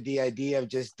came up with the idea of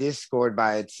just Discord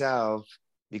by itself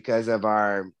because of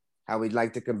how we'd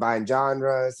like to combine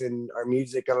genres and our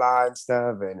music a lot and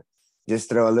stuff, and just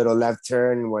throw a little left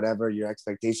turn, whatever your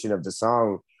expectation of the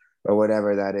song or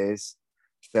whatever that is.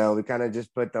 So we kind of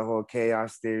just put the whole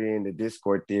chaos theory and the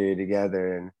Discord theory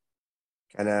together, and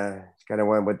kind of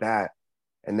went with that.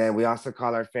 And then we also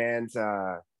call our fans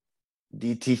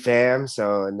DT fam.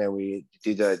 So, and then we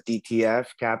do the DTF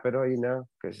capital,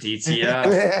 DTF.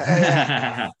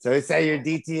 yeah. So we say you're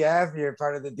DTF, you're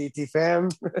part of the DT fam.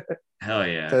 Hell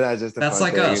yeah. So that's just that's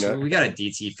fun like thing, us. We got a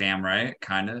DT fam, right?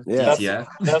 Kind of. Yeah. DTF.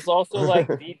 That's also like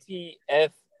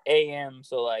DTF AM.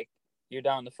 So like you're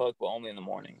down to fuck, but only in the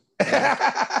morning.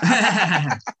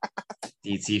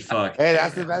 DT fuck. Hey,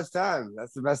 that's the best time.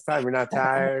 That's the best time. You're not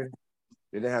tired.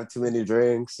 You didn't have too many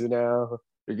drinks, You're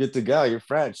good to go. You're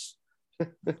fresh.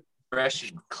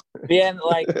 Fresh. Yeah, and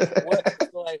like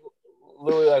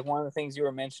Louis, like one of the things you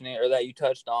were mentioning or that you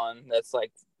touched on, that's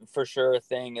like for sure a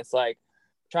thing. It's like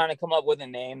trying to come up with a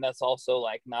name that's also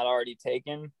like not already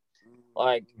taken.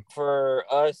 Like for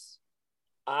us,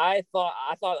 I thought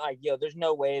like, yo, there's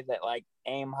no way that like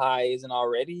Aim High isn't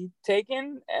already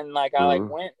taken. And like I like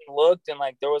went and looked, and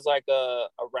like there was like a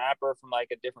rapper from like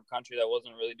a different country that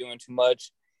wasn't really doing too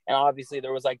much. And obviously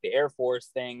there was like the Air Force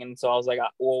thing. And so I was like,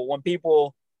 well, when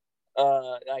people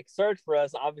like search for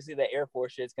us, obviously the Air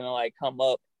Force shit's gonna like come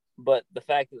up. But the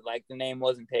fact that like the name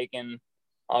wasn't taken,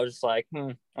 I was just like,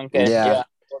 okay, yeah,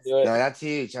 we'll do it. No, that's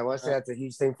huge. I want to say that's a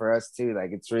huge thing for us too.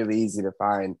 Like it's really easy to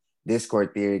find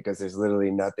Discord theory because there's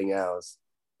literally nothing else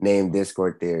named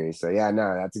Discord theory. So yeah,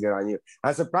 no, that's good on you.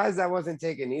 I'm surprised that wasn't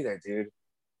taken either, dude.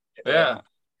 Yeah.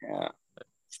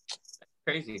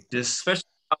 Crazy. Especially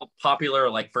how popular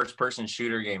like first person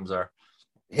shooter games are.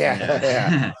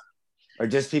 Yeah. Or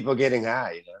just people getting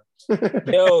high,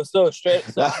 Yo, so straight.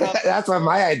 So that's what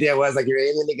my idea was. Like you're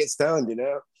aiming to get stoned,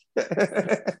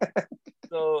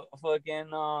 So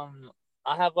fucking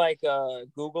I have like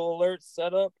Google alerts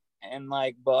set up, and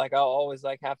like, but like I'll always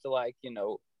like have to like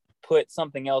put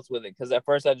something else with it, because at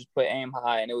first I just put Aim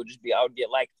High and it would just be I would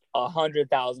get like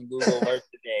 100,000 Google alerts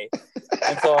a day,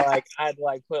 and so like I'd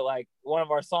like put like one of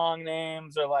our song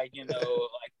names or like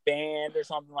like band or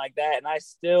something like that, and I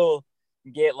still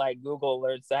get like Google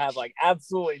alerts that have like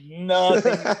absolutely nothing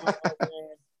to do with my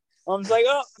band. I'm just like,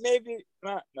 oh, maybe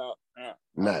not. No.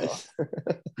 Nice.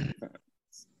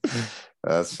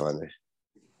 That's funny.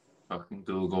 Fucking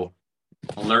Google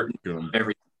alert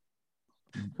everything.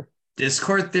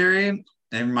 Discord theory.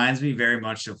 It reminds me very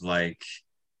much of like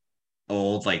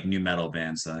old like new metal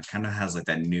bands. It kind of has like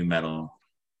that new metal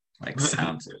like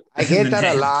sound to it. I get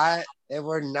that a lot, and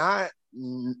we're not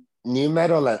new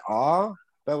metal at all.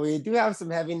 But we do have some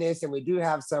heaviness, and we do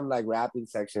have some like rapping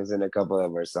sections in a couple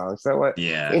of our songs. So what?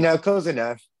 Yeah, close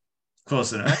enough.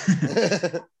 Close enough.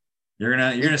 You're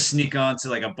gonna sneak on to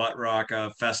like a butt rock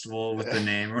festival with the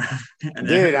name,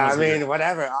 dude. I mean,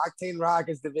 whatever. Octane rock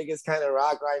is the biggest kind of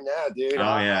rock right now, dude.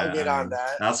 Oh yeah, I'll get on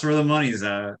that. That's where the money's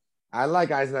at. I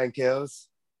like Ice Nine Kills.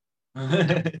 Are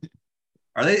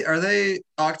they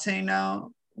Octane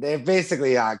now? They're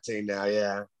basically Octane now,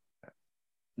 yeah.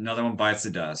 Another one bites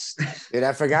the dust. Dude,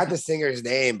 I forgot the singer's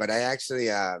name, but I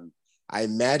actually I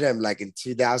met him like in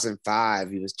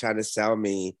 2005. He was trying to sell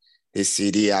me his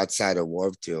CD outside of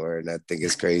Warped Tour, and I think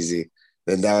it's crazy.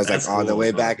 Then that was like all the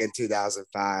way back in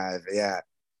 2005. Yeah.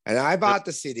 And I bought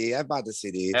the CD.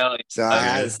 So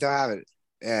I still have it.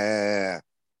 Yeah.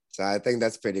 So I think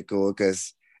that's pretty cool and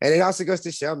it also goes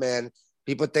to show, man,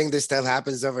 people think this stuff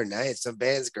happens overnight. Some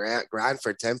bands grind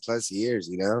for 10 plus years,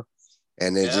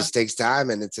 and it just takes time,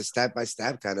 and it's a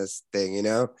step-by-step kind of thing,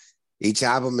 Each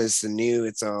album is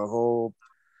it's a whole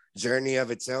journey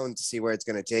of its own to see where it's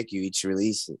going to take you, each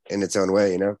release in its own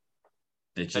way,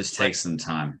 It just takes some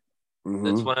time.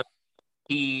 That's one of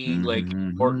the key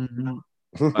important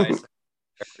advice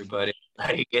everybody.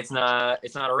 Like it's not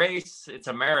a race, it's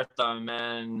a marathon,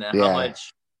 man. How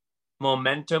much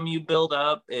momentum you build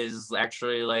up is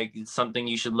actually like something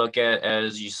you should look at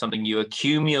as something you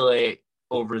accumulate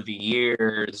over the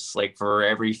years. Like for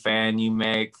every fan you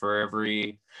make, for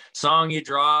every song you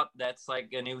drop, that's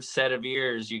like a new set of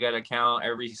ears. You got to count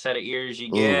every set of ears you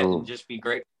get and just be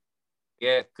grateful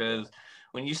because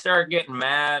when you start getting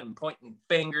mad and pointing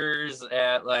fingers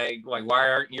at like why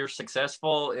aren't you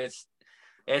successful,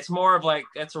 it's more of like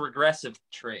that's a regressive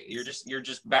trait. You're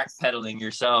just backpedaling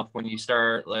yourself when you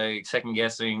start like second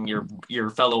guessing your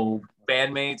fellow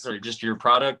bandmates or just your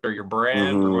product or your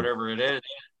brand or whatever it is.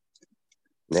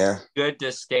 Yeah, good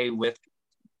to stick with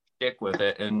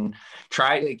it and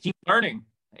try to keep learning.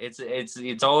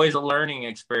 It's always a learning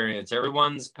experience.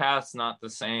 Everyone's path's not the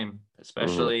same,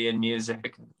 especially in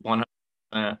music. 100%.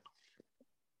 I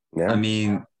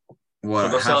mean,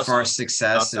 how far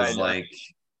success is like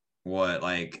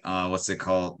what's it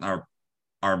called,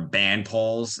 our band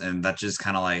polls, and that just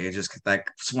kind of like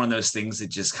that's one of those things that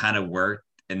just kind of worked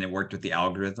and it worked with the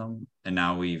algorithm, and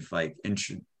now we've like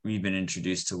we've been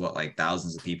introduced to what like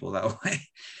thousands of people that way.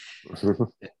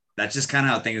 That's just kind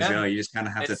of how things go. You just kind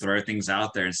of have to throw things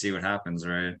out there and see what happens,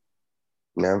 right?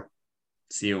 No.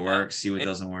 See what works, see what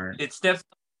doesn't work. It's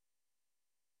definitely,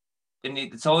 and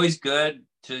it's always good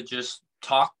to just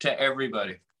talk to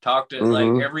everybody. Talk to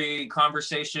like every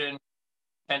conversation,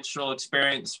 potential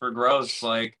experience for growth.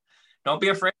 Like, don't be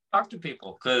afraid to talk to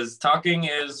people, because talking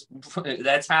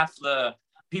that's half the.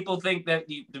 People think that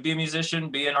to be a musician,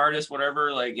 be an artist,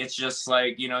 whatever, like it's just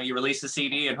like, you release a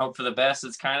CD and hope for the best.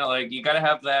 It's kind of like you got to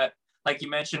have that, like you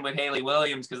mentioned with Haley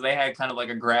Williams, because they had kind of like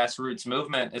a grassroots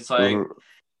movement. It's like,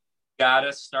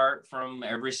 gotta start from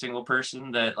every single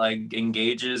person that like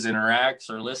engages, interacts,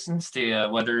 or listens to you,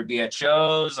 whether it be at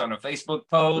shows, on a Facebook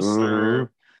post,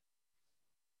 or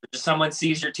just someone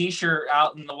sees your T-shirt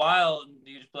out in the wild, and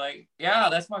you just be like, yeah,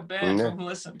 that's my band.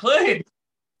 Listen, play.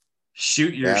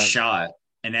 Shoot your shot.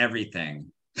 And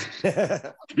everything.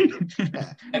 I mean,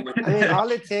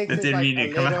 all it takes is like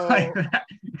a little.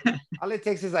 All it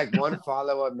takes is like one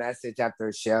follow-up message after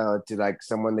a show to like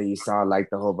someone that you saw liked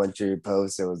the whole bunch of your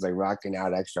posts. It was like rocking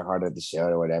out extra hard at the show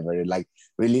or whatever. It like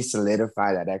really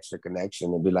solidify that extra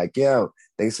connection and be like, "Yo,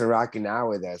 thanks for rocking out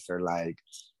with us." Or like,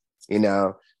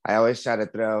 I always try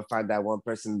to find that one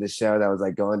person in the show that was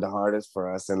like going the hardest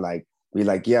for us and like be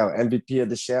like, "Yo, MVP of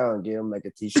the show," and give them like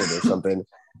a T-shirt or something.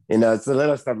 It's the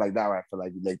little stuff like that where I feel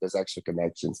like you make those extra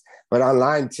connections. But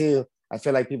online too, I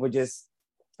feel like people just,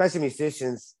 especially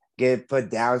musicians, get put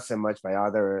down so much by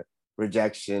all the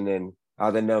rejection and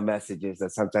all the no messages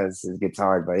that sometimes it gets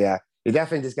hard. But yeah, you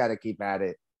definitely just got to keep at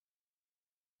it.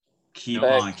 Keep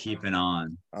on keeping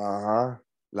on.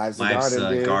 Life's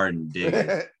a garden, dig.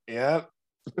 Yep.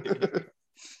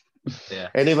 Yeah.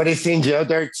 Anybody seen Joe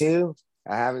Dirt too?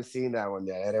 I haven't seen that one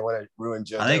yet. I didn't want to ruin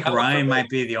Joe. I think Ryan might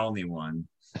be the only one.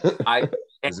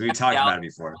 Because we talked about it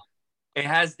before. It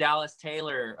has Dallas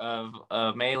Taylor of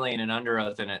Maylene and Under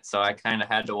Oath in it, so I kind of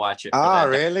had to watch it. Oh,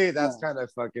 really? That's kind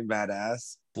of fucking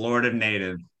badass. Florida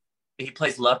native. He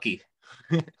plays Lucky.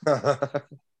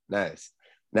 Nice.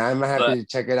 Now I'm happy to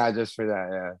check it out just for that.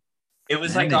 Yeah. It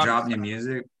was they dropped new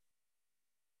music.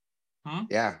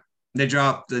 Yeah. They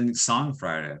dropped the song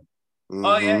Friday.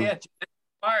 Oh yeah.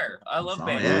 Fire. I love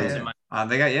banjos.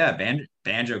 They got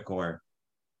banjo core.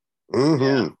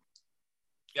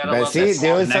 But see,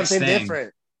 doing something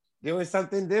different. Doing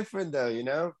something different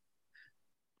though,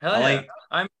 Hell yeah.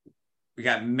 We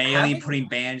got Maylene putting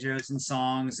banjos in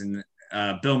songs, and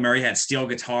Bill Murray had steel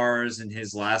guitars in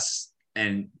his last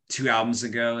and 2 albums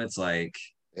ago. It's like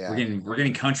we're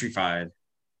getting countryfied.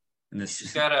 And this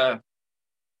just gotta.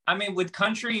 I mean, with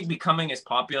country becoming as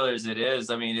popular as it is,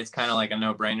 I mean, it's kind of like a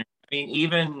no-brainer. I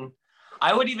mean,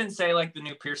 I would even say like the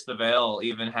new Pierce the Veil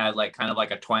even had like kind of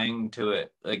like a twang to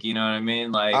it. Like, you know what I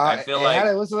mean? Like, I feel like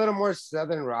it was a little more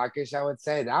Southern rockish, I would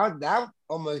say. That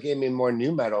almost gave me more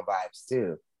new metal vibes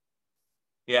too.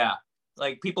 Yeah.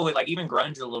 Like people with like even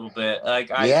grunge a little bit.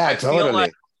 Like, I totally. Feel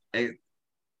like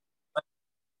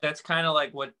that's kind of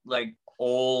like what like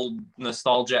old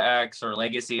nostalgia acts or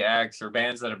legacy acts or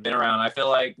bands that have been around. I feel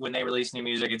like when they release new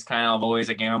music, it's kind of always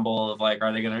a gamble of like,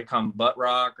 are they going to become butt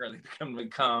rock? Or are they going to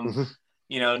become,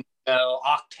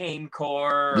 octane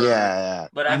core? Yeah.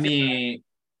 But I mean,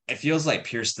 it feels like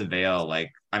Pierce the Veil.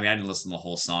 Like, I mean, I didn't listen to the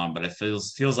whole song, but it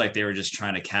feels like they were just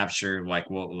trying to capture like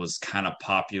what was kind of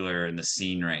popular in the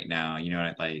scene right now.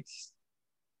 Like.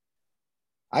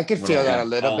 I could feel that a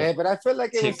little bit, but I feel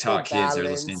like it TikTok was still kids are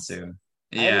listening to.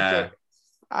 Yeah.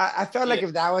 I felt like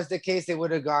if that was the case, they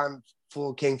would have gone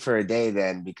full King for a Day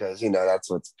then, because that's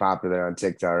what's popular on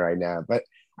TikTok right now. But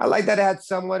I like that it had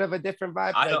somewhat of a different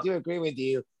vibe. But I do agree with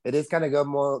you. It is kind of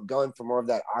going for more of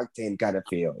that octane kind of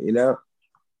feel,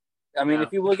 I mean,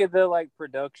 if you look at the like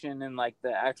production and like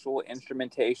the actual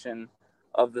instrumentation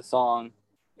of the song,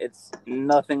 it's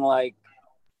nothing like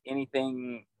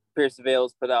anything Pierce the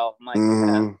Veil's put out in like the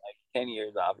past like 10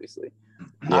 years, obviously.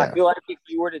 Yeah. I feel like if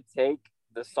you were to take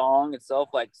the song itself,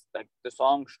 like the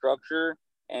song structure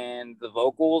and the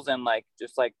vocals, and like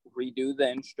just like redo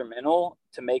the instrumental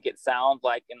to make it sound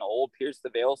like an old Pierce the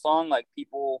Veil song, like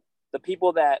the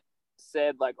people that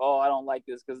said like, oh, I don't like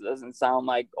this because it doesn't sound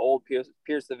like old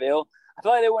Pierce the Veil, I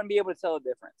feel like they wouldn't be able to tell the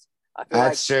difference. I feel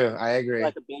that's true. I agree.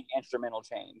 Like a big instrumental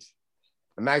change.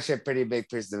 I'm actually a pretty big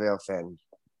Pierce the Veil fan,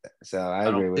 so I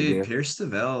agree with you. Pierce the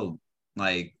Veil,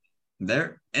 like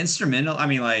they're instrumental. I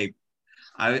mean, like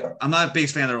I'm not a big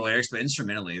fan of their lyrics, but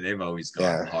instrumentally they've always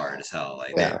gone hard as hell.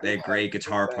 Like they have great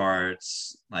guitar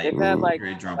parts, like they've had like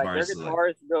great drum like parts. Their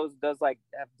guitarist does like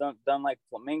have done like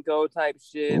flamenco type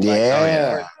shit.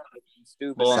 Yeah, like,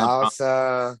 stupid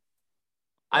salsa.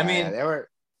 I mean, they were.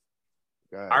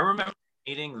 I remember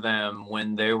meeting them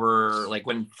when they were like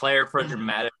when Flair for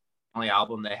Dramatic, the only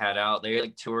album they had out. They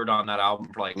like toured on that album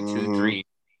for like 2-3.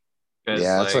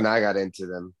 Yeah, that's when I got into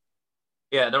them.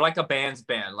 Yeah, they're like a band's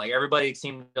band. Like everybody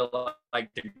seemed to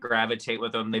like to gravitate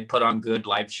with them. They put on good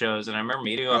live shows, and I remember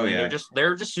meeting them.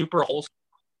 They're just super wholesome,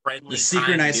 friendly, the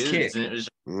synchronized dudes. kick, and it was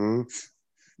the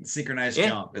synchronized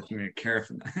jump. If you're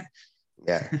careful.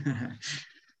 Yeah.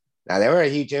 Now they were a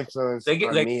huge influence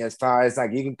on me as far as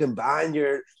like you can combine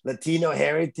your Latino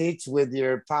heritage with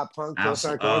your pop punk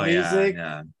post-hardcore music.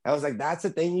 Yeah. I was like, that's a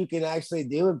thing you can actually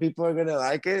do, and people are gonna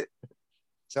like it.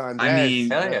 So Andres, I mean,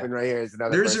 right here is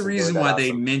another. There's a reason why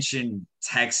they mentioned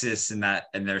Texas in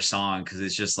their song, because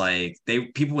it's just like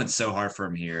people went so hard for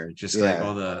him here, just like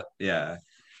all the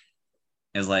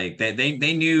It's like they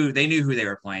knew who they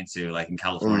were playing to, like in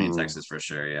California and Texas for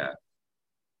sure. Yeah,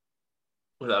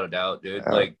 without a doubt, dude.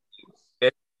 Like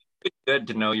it's good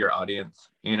to know your audience,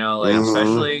 you know, like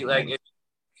especially like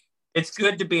it's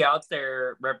good to be out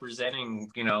there representing,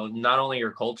 you know, not only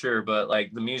your culture but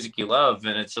like the music you love.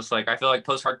 And it's just like I feel like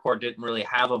post-hardcore didn't really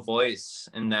have a voice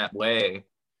in that way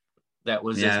that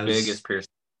was as big as Pierce.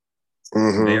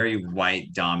 Very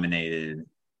white dominated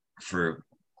for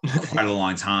quite a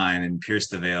long time, and Pierce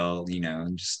the Veil, you know,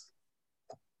 just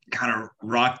kind of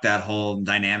rocked that whole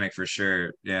dynamic for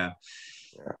sure. Yeah.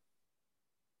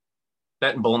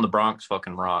 That and Bull in the Bronx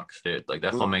fucking rocks, dude. Like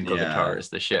that flamenco guitar is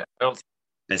the shit. I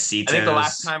think the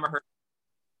last time I heard,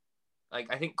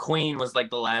 like, I think Queen was like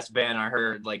the last band I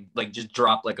heard like just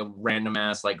drop like a random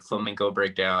ass like flamenco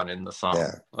breakdown in the song.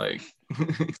 Yeah. Like,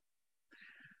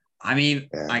 I mean,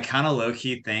 I kind of low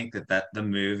key think that the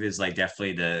move is like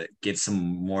definitely to get some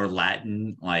more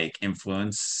Latin like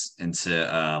influence into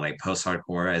like post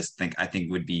hardcore. I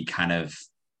think would be kind of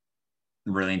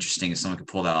really interesting if someone could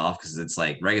pull that off, because it's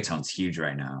like reggaeton's huge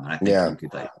right now, and I think you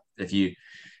could like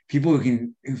people who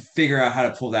can figure out how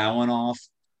to pull that one off.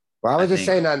 Well, I was just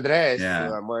saying Andres, who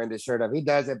I'm wearing the shirt of, he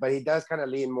does it, but he does kind of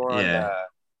lean more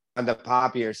on the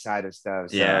poppier side of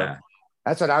stuff. So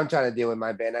that's what I'm trying to do with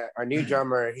my band. Our new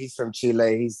drummer, he's from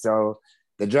Chile. So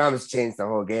the drums changed the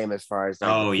whole game as far as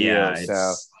like it's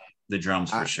so the drums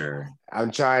for sure.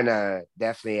 I'm trying to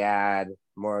definitely add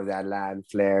more of that Latin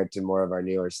flair to more of our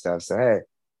newer stuff. So hey,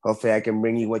 hopefully I can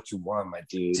bring you what you want, my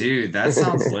dude. Dude, that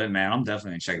sounds lit, man. I'm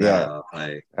definitely gonna check that out.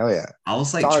 Like, I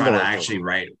was like trying to actually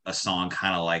write a song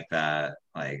kind of like that.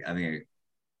 Like, I think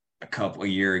a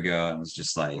year ago, and was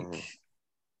just like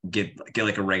get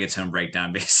like a reggaeton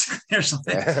breakdown basically or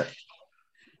something. I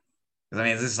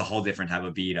mean, this is a whole different type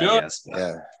of beat, I guess. But.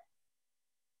 Yeah.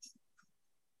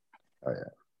 Oh yeah.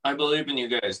 I believe in you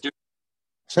guys. Do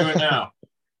it now.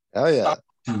 Oh yeah.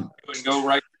 Go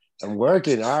right. I'm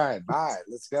working. All right, bye.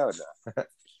 Let's go now.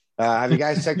 Have you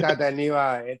guys checked out that new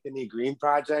Anthony Green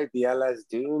project, the LS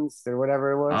Dunes or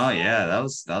whatever it was? Oh yeah, that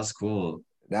was cool.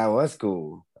 That was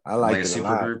cool. I like it a super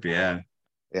lot. group, yeah.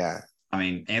 Yeah. I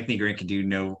mean, Anthony Green can do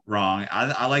no wrong.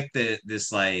 I like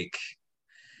this like.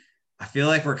 I feel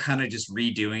like we're kind of just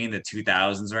redoing the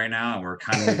 2000s right now, and we're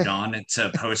kind of moved on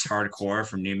to post-hardcore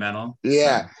from new metal.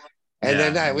 Yeah, so, and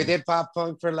then we did pop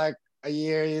punk for like a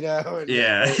year, you know.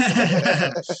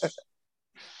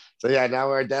 So yeah, now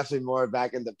we're definitely more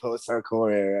back in the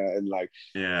post-hardcore era, and like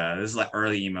this is like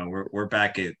early emo. We're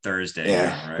back at Thursday.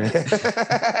 Yeah, right.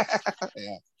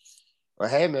 Yeah. Well,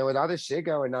 hey man, with all this shit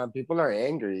going on, people are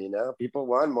angry. You know, people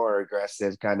want more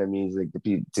aggressive kind of music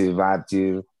to vibe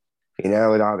to. You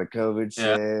know, with all the COVID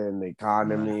shit and the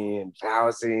economy and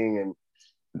housing and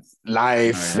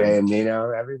life and, you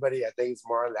know, everybody, I think it's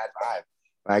more on that vibe.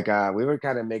 Like, we were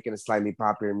kind of making a slightly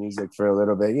popular music for a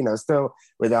little bit, you know, still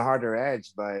with a harder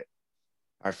edge, but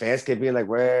our fans kept being like,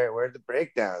 where are the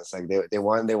breakdowns? Like they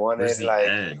wanted like,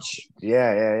 edge?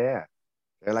 Yeah.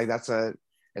 They're like,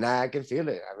 and I can feel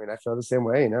it. I mean, I feel the same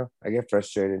way, you know, I get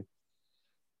frustrated,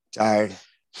 tired,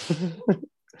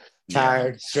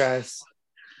 stressed.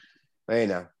 But, you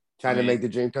know, trying to make the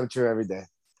dream come true every day.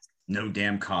 No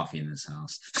damn coffee in this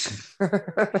house. Hell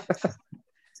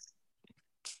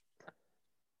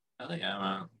yeah,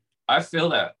 man. I feel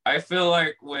that. I feel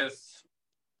like with,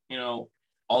 you know,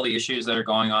 all the issues that are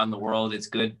going on in the world, it's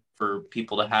good for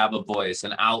people to have a voice,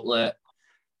 an outlet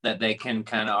that they can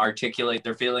kind of articulate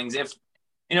their feelings. If,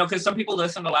 you know, because some people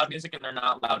listen to loud music and they're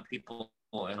not loud people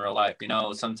in real life. You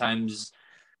know, sometimes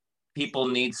people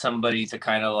need somebody to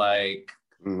kind of like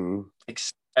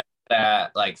express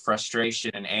that like frustration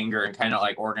and anger and kind of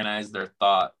like organize their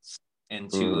thoughts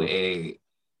into a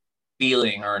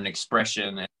feeling or an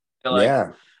expression. And I feel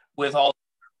like with all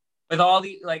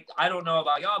the, like, I don't know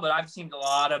about y'all, but I've seen a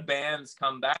lot of bands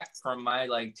come back from my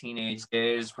like teenage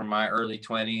days, from my early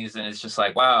 20s, and it's just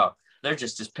like, wow, they're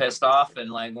just as pissed off and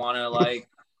like want to like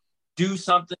do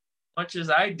something as much as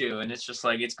I do. And it's just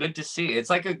like, it's good to see. It's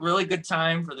like a really good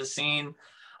time for the scene.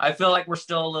 I feel like we're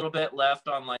still a little bit left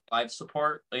on like live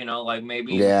support, you know, like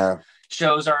maybe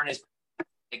shows aren't as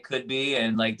it could be.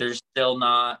 And like, there's still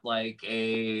not like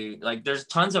there's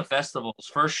tons of festivals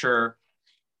for sure,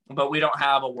 but we don't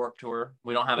have a Warped Tour.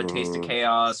 We don't have a Taste of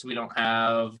Chaos. We don't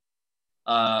have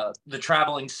the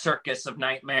traveling circus of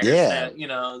nightmares that, you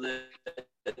know,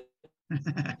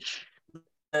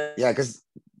 yeah, because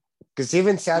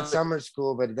even Sad Summer's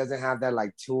cool, but it doesn't have that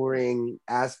like touring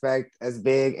aspect as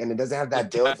big, and it doesn't have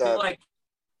that build up like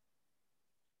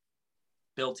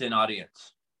built-in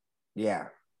audience. Yeah.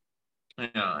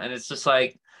 Yeah, and it's just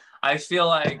like, I feel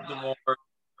like the more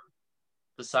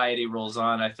society rolls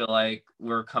on, I feel like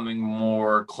we're coming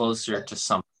more closer to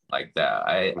something like that.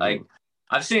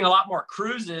 I've seen a lot more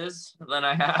cruises than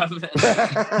I have.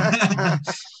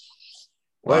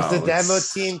 What's the demo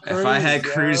team cruise? If I had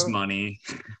cruise money.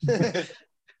 The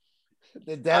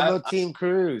demo team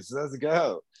cruise. Let's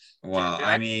go. Well,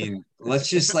 I mean, let's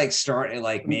just like start at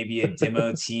like maybe a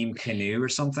demo team canoe or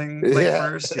something like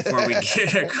first before we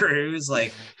get a cruise,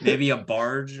 like maybe a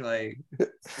barge, like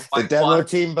the demo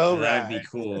team boat ride. That'd be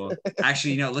cool.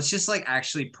 Actually, you know, let's just like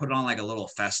actually put on like a little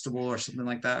festival or something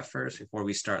like that first before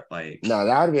we start like. No,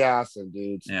 that would be awesome,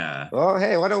 dude. Yeah. Well,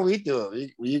 hey, why don't we do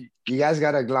it? You guys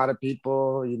got a lot of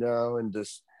people, you know, and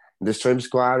just. The swim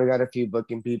squad, we got a few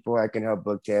booking people. I can help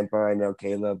book Tampa. I know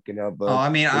Caleb can help book. Oh, I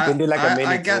mean, we can do like a mini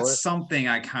I got tour. something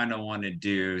I kind of want to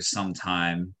do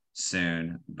sometime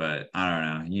soon, but I don't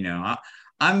know. You know,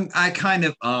 I kind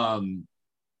of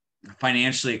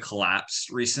financially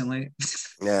collapsed recently.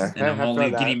 Yeah, and I'm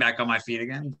only getting back on my feet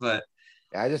again. But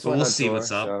yeah, I just we'll see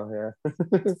what's up. So,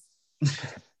 yeah.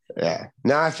 Yeah.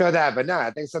 No, I feel that, but no, I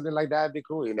think something like that would be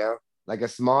cool. You know, like a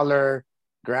smaller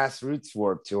grassroots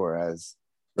Warped Tour, as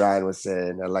Ryan was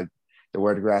saying. I like the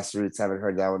word grassroots. Haven't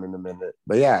heard that one in a minute.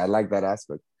 But yeah, I like that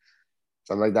aspect.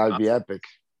 Something like that would be epic.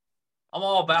 I'm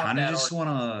all about that. I just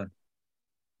want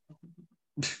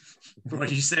to... What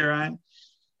did you say, Ryan?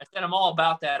 I said I'm all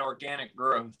about that organic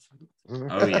growth.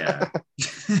 Oh, yeah.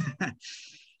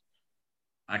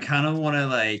 I kind of want to,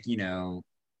 like, you know,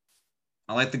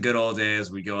 I like the good old days.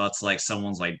 We go out to like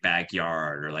someone's like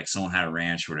backyard or like someone had a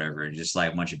ranch or whatever, and just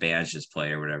like a bunch of bands just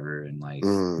play or whatever. And like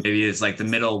maybe it's like the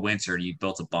middle of winter and you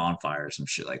built a bonfire or some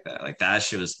shit like that. Like that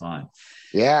shit was fun.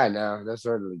 Yeah, no, that's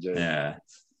sort of legit. Yeah.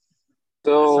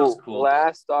 So cool.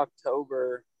 Last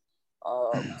October,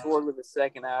 toured with the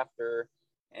second after,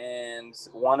 and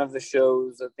one of the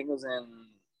shows, I think it was in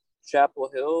Chapel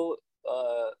Hill.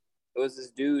 It was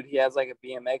this dude. He has like a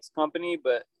BMX company,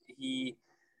 but he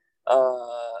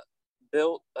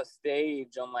built a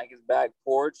stage on like his back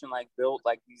porch and like built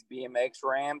like these BMX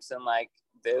ramps, and like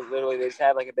they just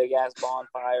had like a big ass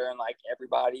bonfire, and like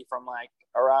everybody from like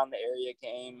around the area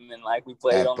came, and like we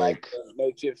played on like the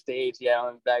makeshift stage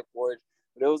on his back porch.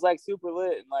 But it was like super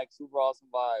lit and like super awesome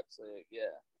vibes. So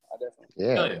yeah, I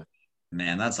definitely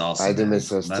Man, that's awesome. I do miss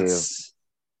those too.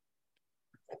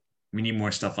 We need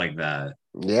more stuff like that.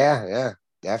 Yeah,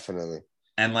 definitely.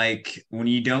 And like when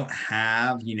you don't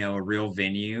have, you know, a real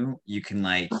venue, you can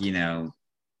like, you know,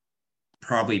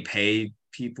 probably pay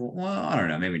people. Well, I don't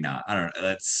know, maybe not. I don't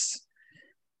know.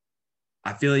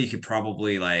 I feel like you could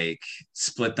probably like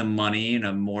split the money in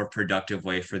a more productive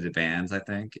way for the bands, I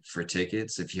think, for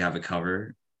tickets if you have a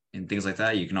cover and things like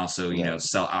that. You can also, you know,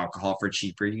 sell alcohol for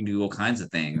cheaper. You can do all kinds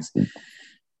of things.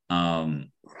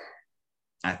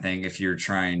 I think if you're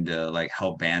trying to like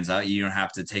help bands out, you don't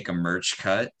have to take a merch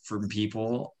cut from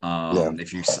people.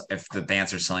 If the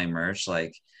bands are selling merch,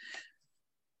 like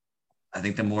I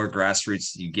think the more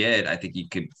grassroots you get, I think you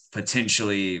could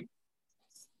potentially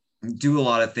do a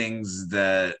lot of things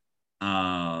that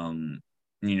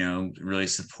you know, really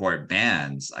support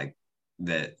bands like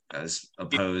that, as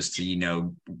opposed to, you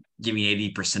know, giving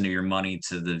 80% of your money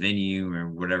to the venue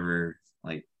or whatever.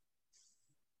 Like,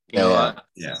 you know what?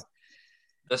 Yeah.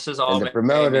 This is all and the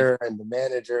promoter and the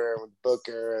manager and the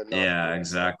booker and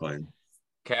exactly.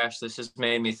 Cash, this has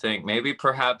made me think maybe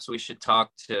perhaps we should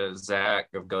talk to Zach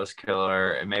of Ghost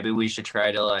Killer, and maybe we should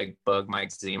try to like bug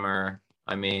Mike Zemer.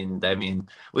 I mean,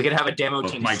 we could have a demo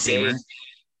team. Mike Zemer.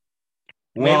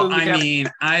 Well, I mean,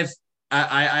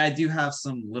 I do have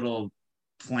some little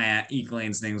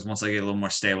Eklings things once I get a little more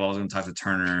stable. I was going to talk to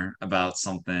Turner about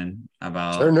something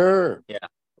about Turner.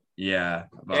 Yeah.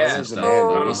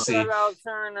 We'll see. About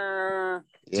Turner.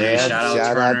 Yeah,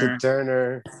 shout out to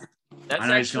Turner. I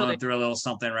know he's going through a little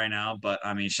something right now, but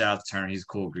I mean, shout out to Turner. He's a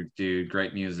cool dude.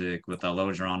 Great music with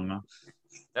low Geronimo.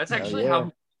 That's actually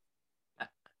how.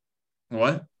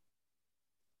 What?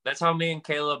 That's how me and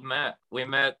Caleb met. We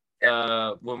met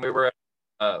when we were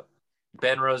at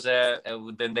Ben Rosette,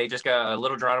 and then they just got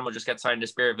Little Geronimo just got signed to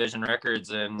Spirit Vision Records,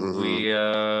 and we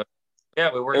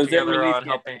worked together on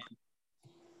helping.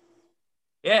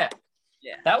 Yeah,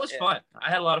 that was fun. I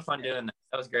had a lot of fun doing that.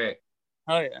 That was great.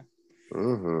 Oh yeah.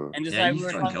 And just like we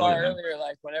were talking about earlier,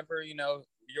 like whenever you're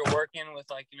working with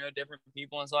like different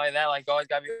people and stuff like that, like always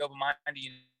gotta be open minded.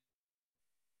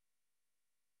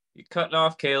 You cutting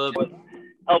off, Caleb?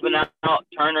 Helping out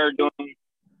Turner doing. You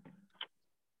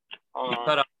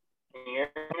cut off. Can you hear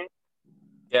me?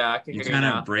 Yeah, I can hear you now. You're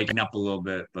kind of breaking up a little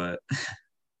bit, but.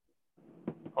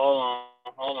 Hold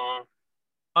on.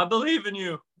 I believe in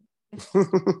you.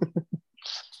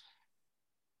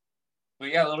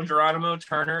 We got Little Geronimo,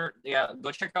 Turner. Yeah,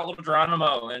 go check out Little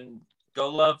Geronimo and go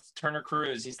love Turner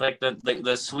Cruz. He's like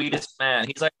the sweetest man.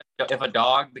 He's like if a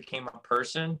dog became a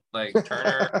person, like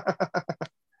Turner.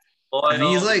 And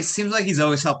he's like seems like he's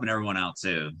always helping everyone out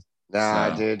too.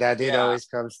 Nah, dude, that dude always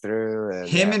comes through. And,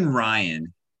 him and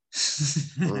Ryan.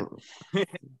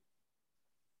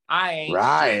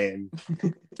 Ryan.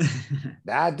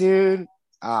 That dude.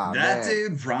 Oh, that man.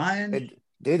 Dude, Ryan.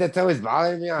 Dude, that's always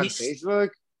bothering me on Facebook.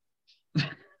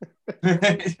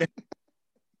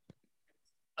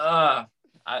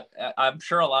 I'm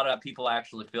sure a lot of people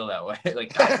actually feel that way.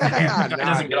 Like,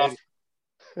 doesn't get off.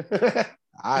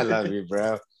 I love you,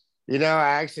 bro.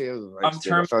 I actually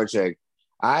phone check.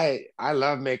 I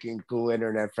love making cool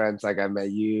internet friends. Like I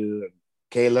met you,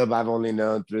 Caleb. I've only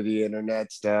known through the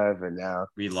internet stuff, and now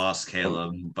we lost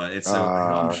Caleb, but it's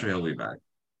I'm sure he'll be back.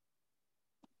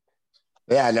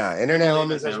 Yeah, no, internet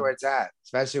homies is where it's at,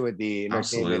 especially with the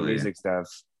entertainment music stuff.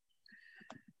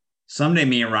 Someday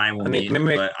me and Ryan will meet,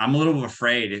 but I'm a little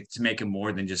afraid to make him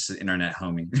more than just an internet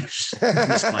homie.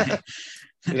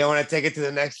 You don't want to take it to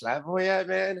the next level yet,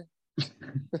 man?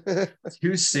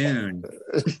 Too soon.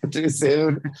 Too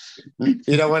soon?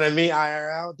 You don't want to meet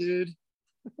IRL, dude?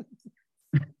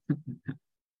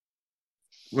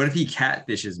 What if he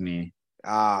catfishes me?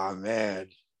 Oh, man.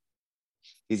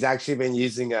 He's actually been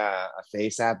using a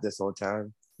face app this whole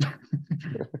time.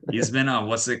 He's been on,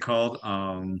 what's it called?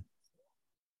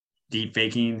 Deep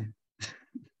faking.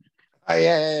 Oh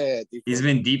yeah. He's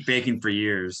been deep faking for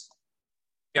years.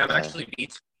 Yeah, I'm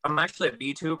actually a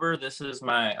VTuber. This is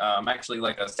my I'm actually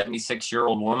like a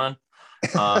 76-year-old woman.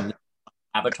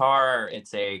 Avatar.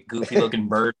 It's a goofy looking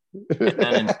bird.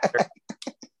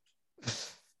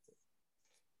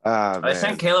 I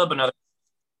sent Caleb another.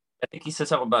 I think he said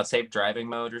something about safe driving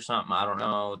mode or something. I don't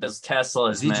know. Those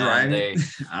Teslas, is he driving?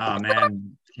 Oh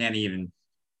man, can't even.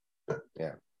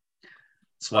 Yeah.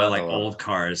 That's why I like old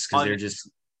cars,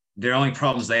 because their only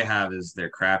problems they have is they're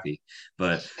crappy.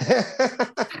 But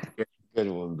good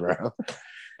one, bro.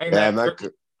 Hey, man,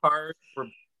 cars were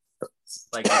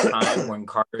like a time when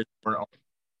cars were,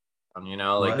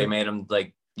 like they made them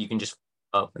like you can just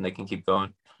up and they can keep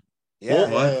going.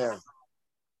 Yeah.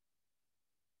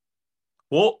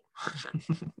 Whoa.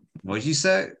 What'd you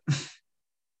say?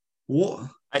 What?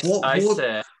 I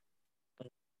said.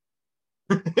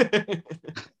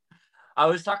 I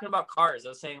was talking about cars. I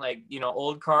was saying, like,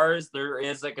 old cars, there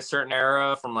is like a certain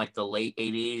era from like the late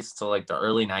 80s to like the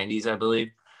early 90s, I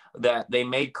believe, that they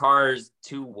made cars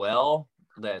too well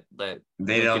that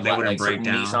they wouldn't like break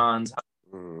down. Nissans.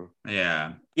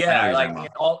 Yeah. Yeah,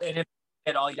 like it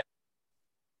all you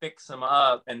fix them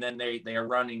up and then they are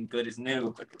running good as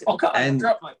new. Oh god, I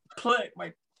dropped my plate.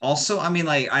 Also, I mean,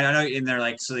 like, I know in there,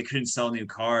 like, so they couldn't sell new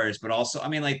cars, but also, I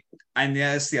mean, like, and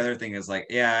that's the other thing is like,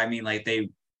 yeah, I mean, like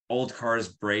old cars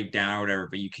break down or whatever,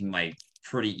 but you can like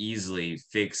pretty easily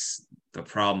fix the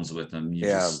problems with them. You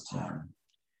just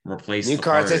replace new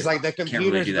cars. Part. It's like the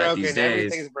computer's really broken.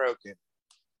 Everything's broken.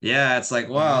 Yeah, it's like,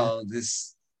 wow,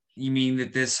 you mean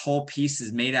that this whole piece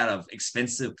is made out of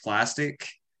expensive plastic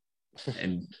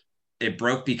and it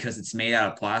broke because it's made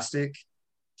out of plastic,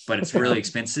 but it's really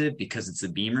expensive because it's a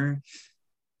Beamer?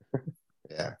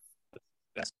 Yeah.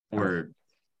 Or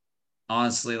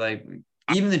honestly, like,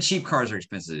 even the cheap cars are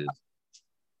expensive.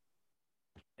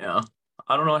 Yeah.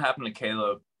 I don't know what happened to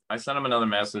Caleb. I sent him another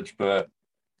message, but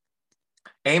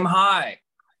aim high.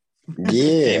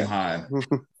 Yeah. Aim high.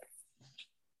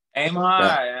 Aim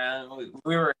high. Yeah.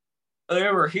 We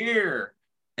were here.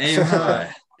 Aim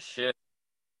high. Shit.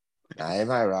 Aim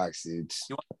high rocks, dude.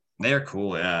 They're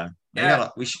cool, yeah.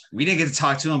 We didn't get to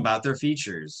talk to him about their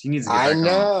features. He needs to get back I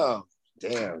know. On.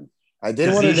 Damn. I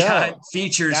didn't want to know.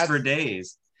 Features for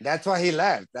days. That's why he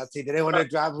left. He didn't want to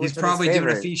drop. He's probably doing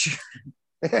a feature.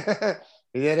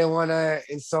 He didn't want to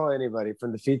insult anybody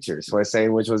from the features by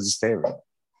saying which was his favorite.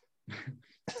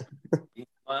 You know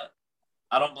what?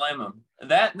 I don't blame him.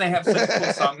 That and they have such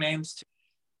cool song names too.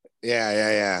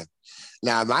 Yeah.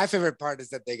 Now, my favorite part is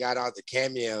that they got all the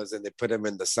cameos and they put them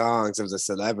in the songs of the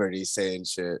celebrities saying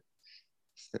shit.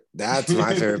 That's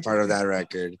my favorite part of that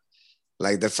record.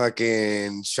 Like the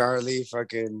fucking Charlie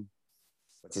fucking,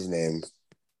 what's his name?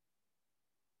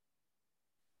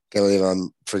 Can't believe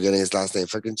I'm forgetting his last name.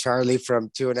 Fucking Charlie from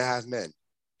 2.5 Men.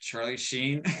 Charlie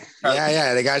Sheen.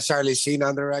 Yeah. They got Charlie Sheen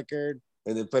on the record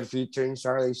and they put featuring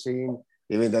Charlie Sheen,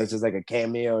 even though it's just like a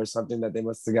cameo or something that they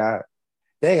must have got.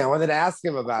 Dang, I wanted to ask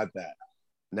him about that.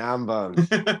 Now I'm bummed.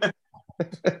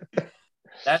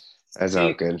 That's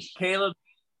all good. Caleb,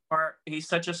 he's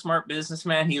such a smart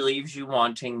businessman. He leaves you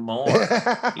wanting more.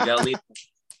 You gotta leave.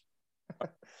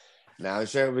 Now I'm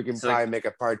sure we can probably make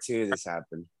a part 2 of this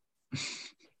happen.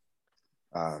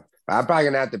 I'm probably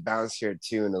gonna have to bounce here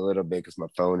too in a little bit because my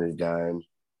phone is dying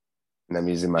and I'm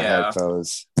using my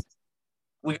headphones.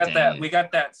 We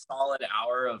got that solid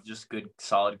hour of just good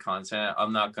solid content.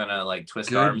 I'm not gonna like twist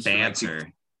good arms.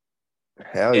 Banter.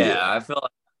 Hell yeah.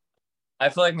 I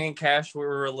feel like me and Cash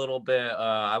were a little bit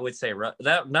I would say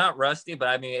not rusty, but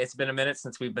I mean it's been a minute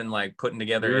since we've been like putting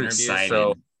together interviews. Excited.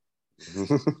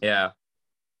 So yeah.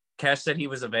 Cash said he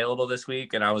was available this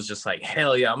week, and I was just like,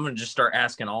 hell yeah, I'm gonna just start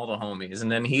asking all the homies.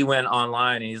 And then he went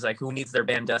online and he's like, who needs their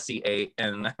Bandussy 8?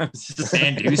 And I was just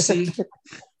Bandussy?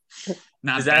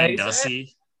 Not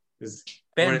Bandussy.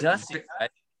 Bandussy.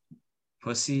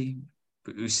 Pussy.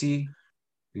 Pussy.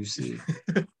 Pussy.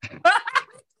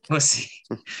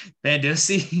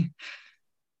 Bandussy.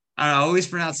 I always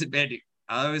pronounce it Bandu.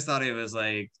 I always thought it was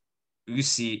like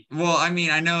Usi. Well, I mean,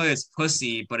 I know it's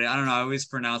pussy, but I don't know. I always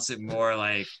pronounce it more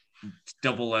like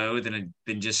double O than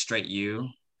just straight U.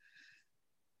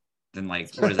 Then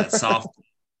like, what is that soft?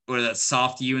 What is that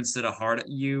soft U instead of hard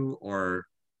U? Or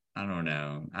I don't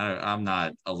know. I'm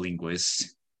not a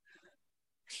linguist.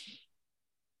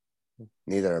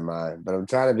 Neither am I, but I'm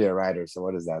trying to be a writer. So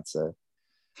what does that say?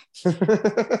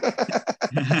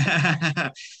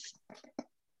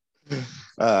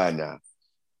 No.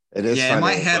 It is in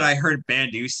my head, I heard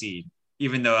Bandussy,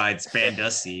 even though it's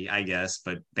Bandussy, I guess,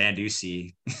 but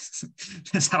Bandussy.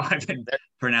 That's how I've been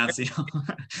pronouncing it.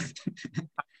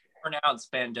 Pronounce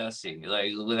Bandussy.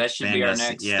 Like that should Bandussy, be our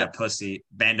next. Yeah, pussy.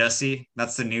 Bandussy.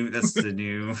 That's the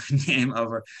new name of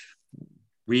our.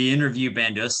 We interview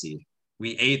Bandussy.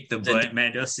 We ate the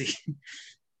Bandussy.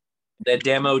 The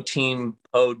demo team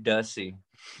Dussy.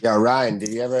 Yeah, Ryan, did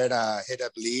you ever hit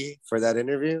up Lee for that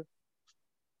interview?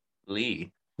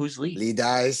 Lee? Who's Lee? Lee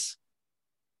Dice.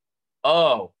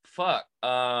 Oh, fuck.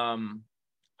 I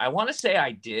want to say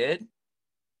I did.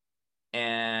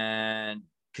 And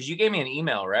because you gave me an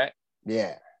email, right?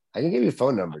 Yeah. I can give you a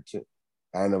phone number too.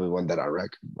 I don't know if we want that on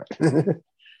record, but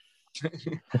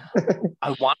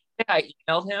I want to say I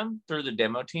emailed him through the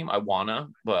demo team.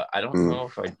 But I don't know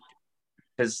if I,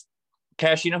 because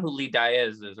Cash, you know who Lee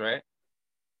Diaz is, right?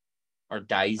 Or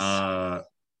Dice?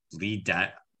 Lee Dice.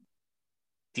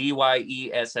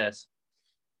 Dyess.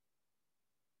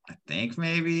 I think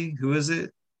maybe. Who is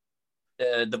it?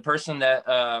 The person that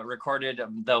recorded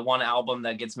the one album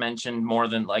that gets mentioned more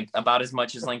than like about as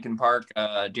much as Linkin Park,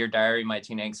 Dear Diary, My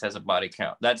Teen Angst Has a Body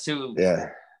Count. That's who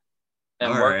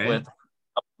and worked with.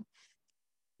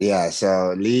 Yeah,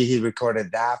 so Lee, he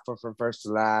recorded that from First to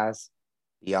Last.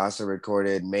 He also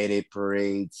recorded Mayday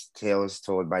Parades, Tales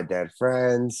Told by Dead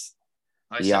Friends.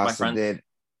 He also did,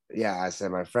 I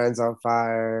Set My Friends on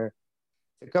Fire.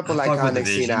 A couple iconic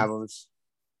scene albums.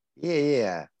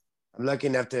 Yeah. I'm lucky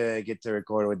enough to get to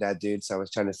record with that dude, so I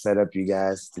was trying to set up you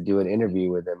guys to do an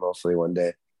interview with him hopefully one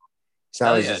day. So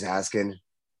I was just asking.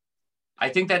 I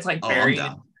think that's like buried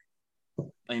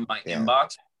in my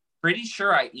inbox. Pretty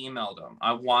sure I emailed him.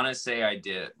 I want to say I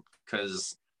did,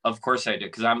 because of course I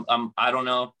did, because I don't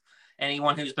know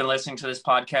anyone who's been listening to this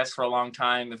podcast for a long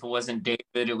time. If it wasn't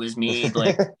David, it was me.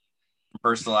 Like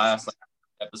first to last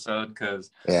episode,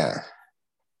 because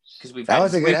we've that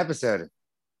was a good episode.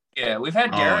 Yeah, we've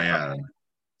had Garrett.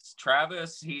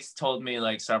 Travis, he's told me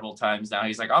like several times now.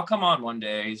 He's like, "I'll come on one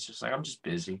day." He's just like, "I'm just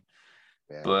busy,"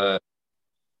 but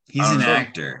he's an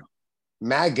actor.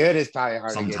 Matt Good is probably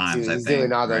hard to get to. He's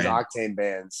doing all those Octane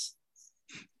bands.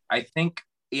 I think,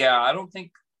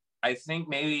 I think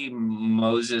maybe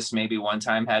Moses maybe one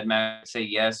time had Matt say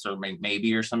yes or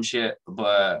maybe or some shit.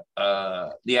 But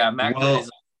Matt Good is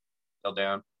still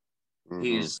down. Mm-hmm.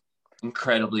 He's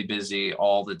incredibly busy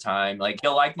all the time. Like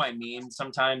he'll like my memes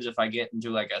sometimes if I get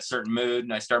into like a certain mood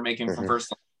and I start making from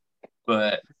first.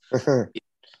 But all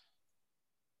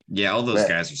those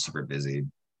guys are super busy.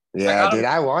 Yeah, dude,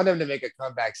 I want them to make a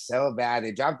comeback so bad.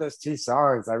 They dropped those 2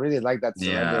 songs. I really like that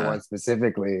Surrender one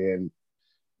specifically, and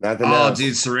nothing else.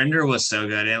 Dude, Surrender was so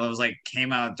good. It was like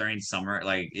came out during summer.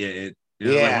 Like it It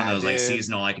was like one of Yeah, those like dude.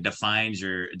 seasonal, like it defines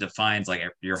like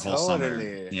your whole summer.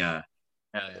 Yeah.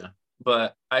 Yeah.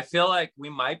 But I feel like we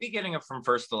might be getting it from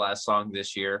first to last song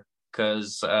this year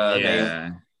because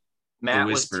The Matt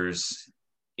whispers.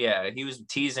 he was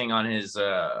teasing on his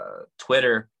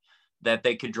Twitter that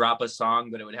they could drop a song,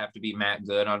 but it would have to be Matt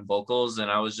Good on vocals. And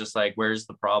I was just like, where's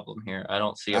the problem here? I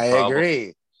don't see a problem. I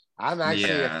agree. I'm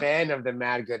actually a fan of the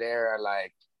Mad Good era,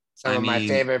 like some of my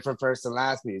favorite from first to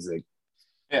last music.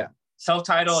 Yeah.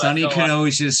 Self-titled. Sonny could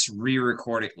always just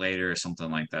re-record it later or something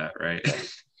like that, right?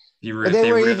 They were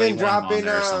even dropping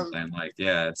or something like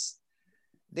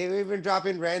they were even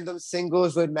dropping random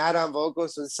singles with Matt on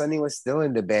vocals when Sonny was still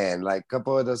in the band. Like a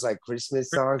couple of those like Christmas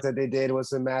songs that they did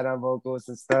was with Matt on vocals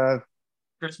and stuff.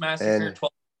 Chris Massacre,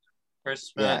 12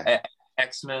 Christmas,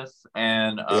 Xmas,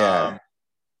 and I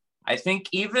think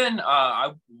even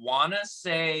I want to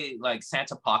say like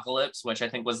Santa Apocalypse, which I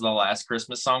think was the last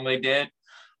Christmas song they did.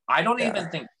 I don't even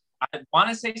think, I want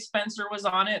to say Spencer was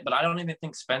on it, but I don't even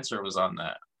think Spencer was on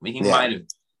that. I mean, he might have.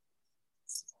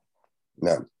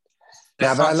 No,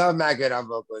 but I love Matt Good on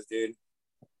vocals, dude.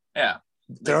 Yeah.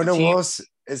 Throne of Wolves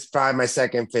is probably my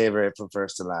second favorite from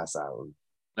first to last album.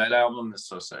 That album is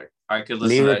so sick. I could listen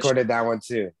Lee to that. recorded that one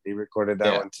too.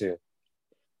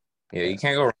 Yeah, you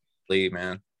can't go wrong with Lee,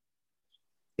 man.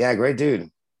 Yeah, great dude.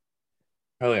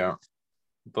 Hell yeah.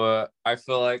 But I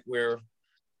feel like we're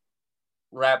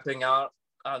wrapping out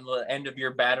on the end of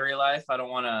your battery life. I don't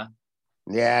want to.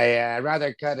 Yeah. I'd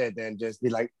rather cut it than just be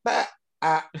like,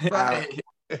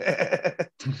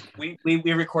 we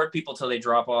record people till they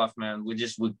drop off, man. We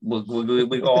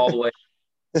go all the way.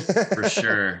 For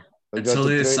sure. Until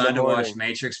they decide to watch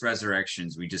Matrix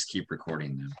Resurrections, we just keep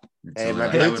recording them. I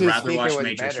would rather watch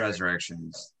Matrix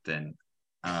Resurrections than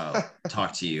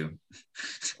talk to you.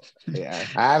 Yeah,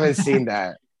 I haven't seen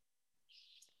that.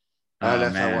 I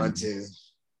don't know if I want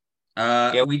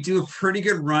to. We do a pretty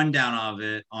good rundown of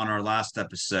it on our last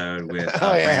episode with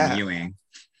Brandon Ewing.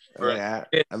 I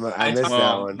missed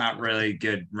that one. Not really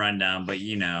good rundown, but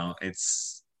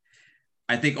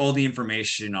I think all the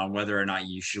information on whether or not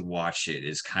you should watch it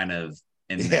is kind of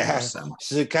in there. So.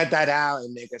 Should cut that out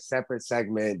and make a separate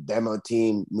segment, demo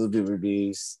team, movie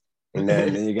reviews, and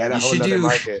then you got a whole other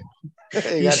market.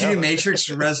 You should do Matrix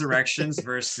Resurrections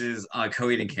versus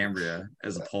Coheed and Cambria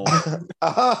as a poll.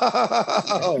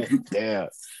 Oh, damn.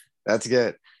 That's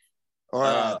good.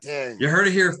 Or, you heard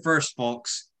it here first,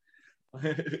 folks.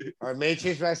 Or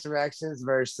Matrix Resurrections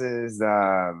versus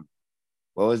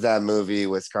what was that movie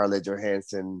with Scarlett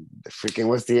Johansson?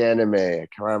 What's the anime?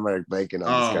 Come on, I'm blanking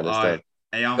on this kind of stuff.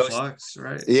 Aeon Flux,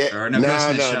 right? Yeah. Or Ghost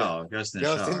in the Shell. Ghost in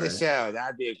the Shell.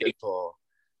 That'd be a good poll.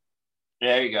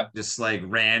 Yeah, there you go. Just like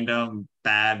random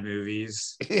bad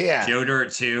movies. Yeah. Joe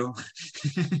Dirt 2.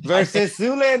 Versus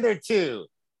Zoolander 2.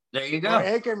 There you go. Or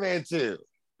Anchorman 2.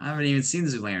 I haven't even seen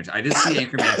Zoolander 2. I did see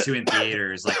Anchorman 2 in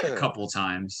theaters like a couple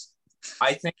times.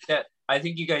 I think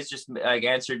you guys just like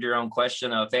answered your own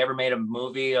question. If they ever made a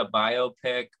movie, a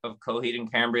biopic of Coheed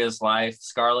and Cambria's life,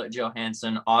 Scarlett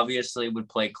Johansson obviously would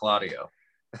play Claudio.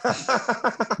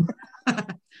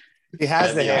 He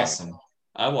has the hair. Awesome.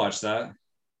 I watched that.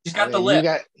 He's got the lip.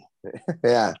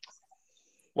 Yeah.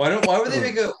 Why would they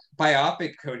make a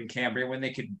biopic Coheed and Cambria when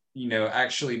they could,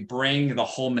 actually bring the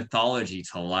whole mythology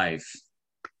to life?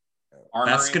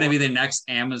 That's going to be the next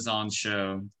Amazon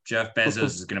show. Jeff Bezos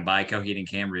is going to buy Coheed and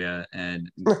Cambria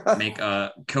and make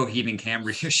a Coheed and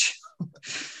Cambria show.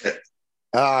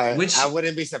 I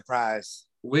wouldn't be surprised.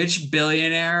 Which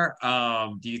billionaire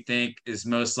do you think is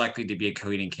most likely to be a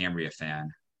Coheed and Cambria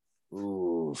fan?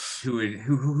 Ooh.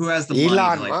 Who has the money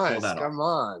Elon to Musk, pull that come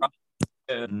off?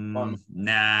 on.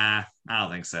 Nah, I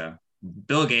don't think so.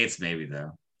 Bill Gates maybe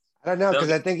though. I don't know,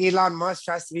 because I think Elon Musk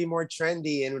tries to be more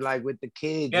trendy and like with the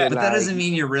kids. Yeah, but that doesn't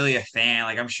mean you're really a fan.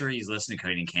 Like I'm sure he's listening to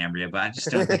Coheed and Cambria, but I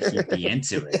just don't think he'd be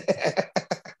into it.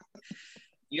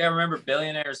 You gotta remember,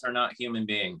 billionaires are not human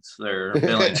beings. They're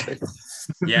billionaires.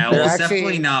 Yeah, well, it's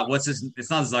definitely not. It's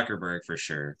not Zuckerberg for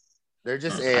sure. They're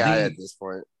just AI at this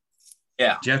point.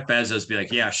 Yeah. Jeff Bezos be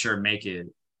like, yeah, sure, make it.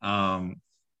 I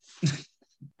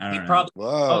don't know. Probably.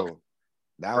 Whoa.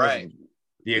 That was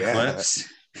the eclipse.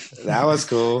 That was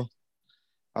cool.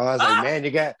 I was like, man,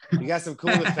 you got some cool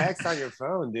effects on your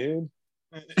phone, dude.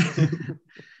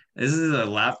 This is a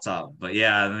laptop, but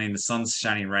yeah, I mean the sun's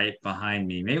shining right behind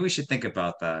me. Maybe we should think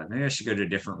about that. Maybe I should go to a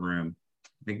different room.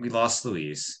 I think we lost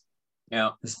Luis.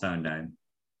 Yeah. His phone died.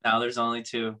 Now there's only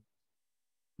two.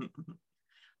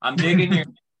 I'm digging your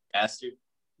bastard.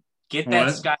 Get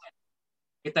that sky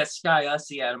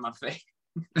ussy out of my face.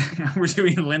 We're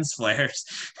doing lens flares.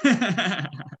 Yeah.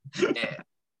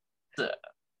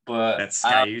 But that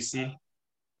sky ussy.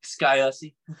 Sky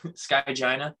Ussy, Sky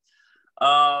Gina.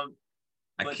 I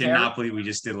cannot believe we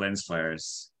just did lens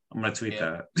flares. I'm gonna tweet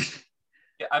that.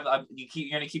 Yeah,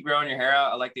 you're gonna keep growing your hair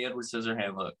out. I like the Edward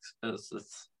Scissorhand looks.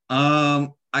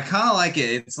 I kind of like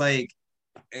it. It's like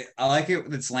I like it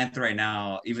with its length right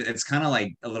now. Even it's kind of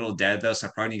like a little dead though, so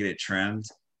I probably need to get it trimmed.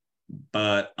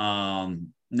 But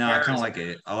no, I kind of like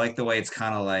it. I like the way it's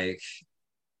kind of like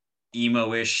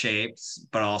emo-ish shaped,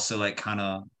 but also like kind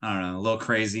of I don't know, a little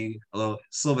crazy, it's a little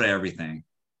bit of everything.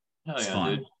 Hell It's yeah,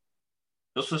 fun. dude.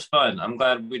 This was fun. I'm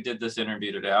glad we did this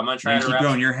interview today. I'm gonna try to keep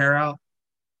growing your hair out.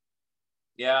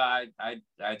 Yeah,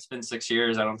 it's been 6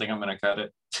 years. I don't think I'm gonna cut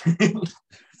it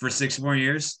for 6 more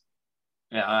years.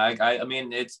 Yeah, I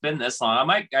mean it's been this long.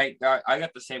 I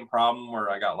got the same problem where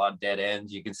I got a lot of dead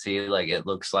ends. You can see like it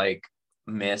looks like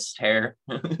mist hair.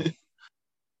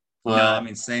 Well, no, I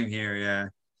mean same here. Yeah,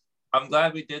 I'm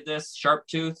glad we did this.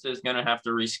 Sharptooth is gonna have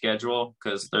to reschedule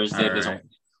because Thursday doesn't.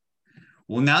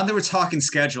 Well, now that we're talking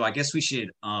schedule, I guess we should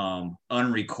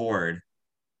unrecord,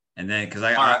 and then because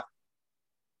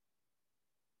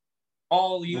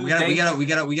we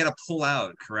gotta pull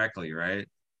out correctly, right?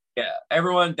 Yeah,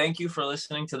 everyone, thank you for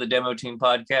listening to the Demo Team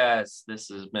podcast. This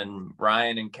has been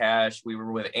Ryan and Cash. We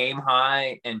were with Aim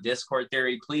High and Discord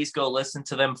Theory. Please go listen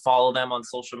to them, follow them on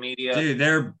social media. Dude,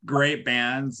 they're great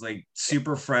bands, like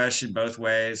super fresh in both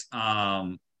ways.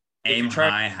 Aim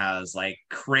High has like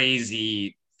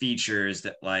crazy features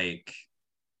that like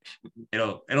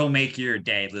it'll make your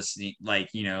day listening, like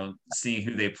seeing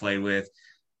who they play with.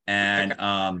 And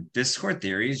Discord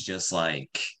Theory is just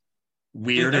like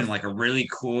weird in like a really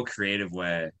cool creative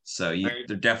way, so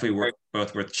they're definitely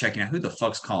both worth checking out. Who the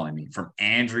fuck's calling me from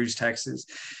Andrews, Texas?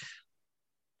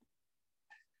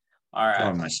 All right,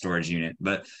 on my storage unit.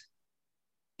 But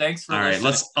thanks for all listening.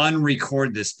 Right, let's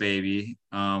unrecord this baby.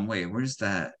 Wait, where's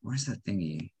that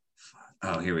thingy?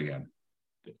 Oh, here we go.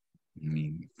 I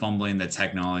mean, fumbling the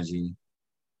technology.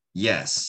 Yes.